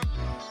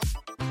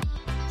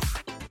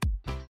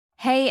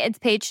 Hey, it's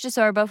Paige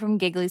DeSorbo from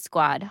Giggly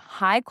Squad.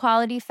 High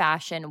quality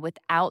fashion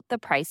without the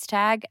price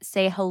tag.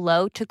 Say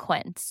hello to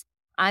Quince.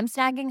 I'm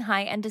snagging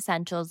high-end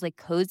essentials like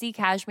cozy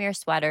cashmere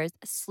sweaters,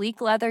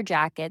 sleek leather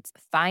jackets,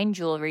 fine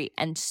jewelry,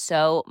 and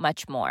so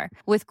much more.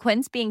 With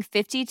Quince being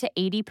 50 to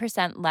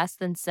 80% less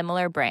than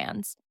similar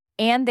brands.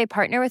 And they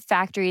partner with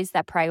factories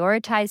that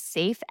prioritize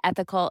safe,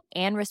 ethical,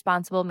 and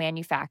responsible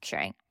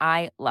manufacturing.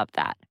 I love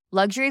that.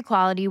 Luxury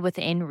quality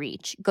within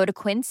reach. Go to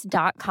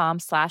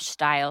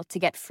quince.com/style to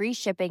get free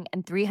shipping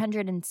and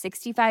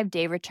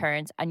 365-day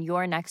returns on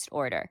your next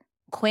order.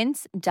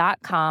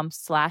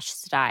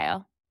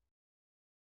 Quince.com/style.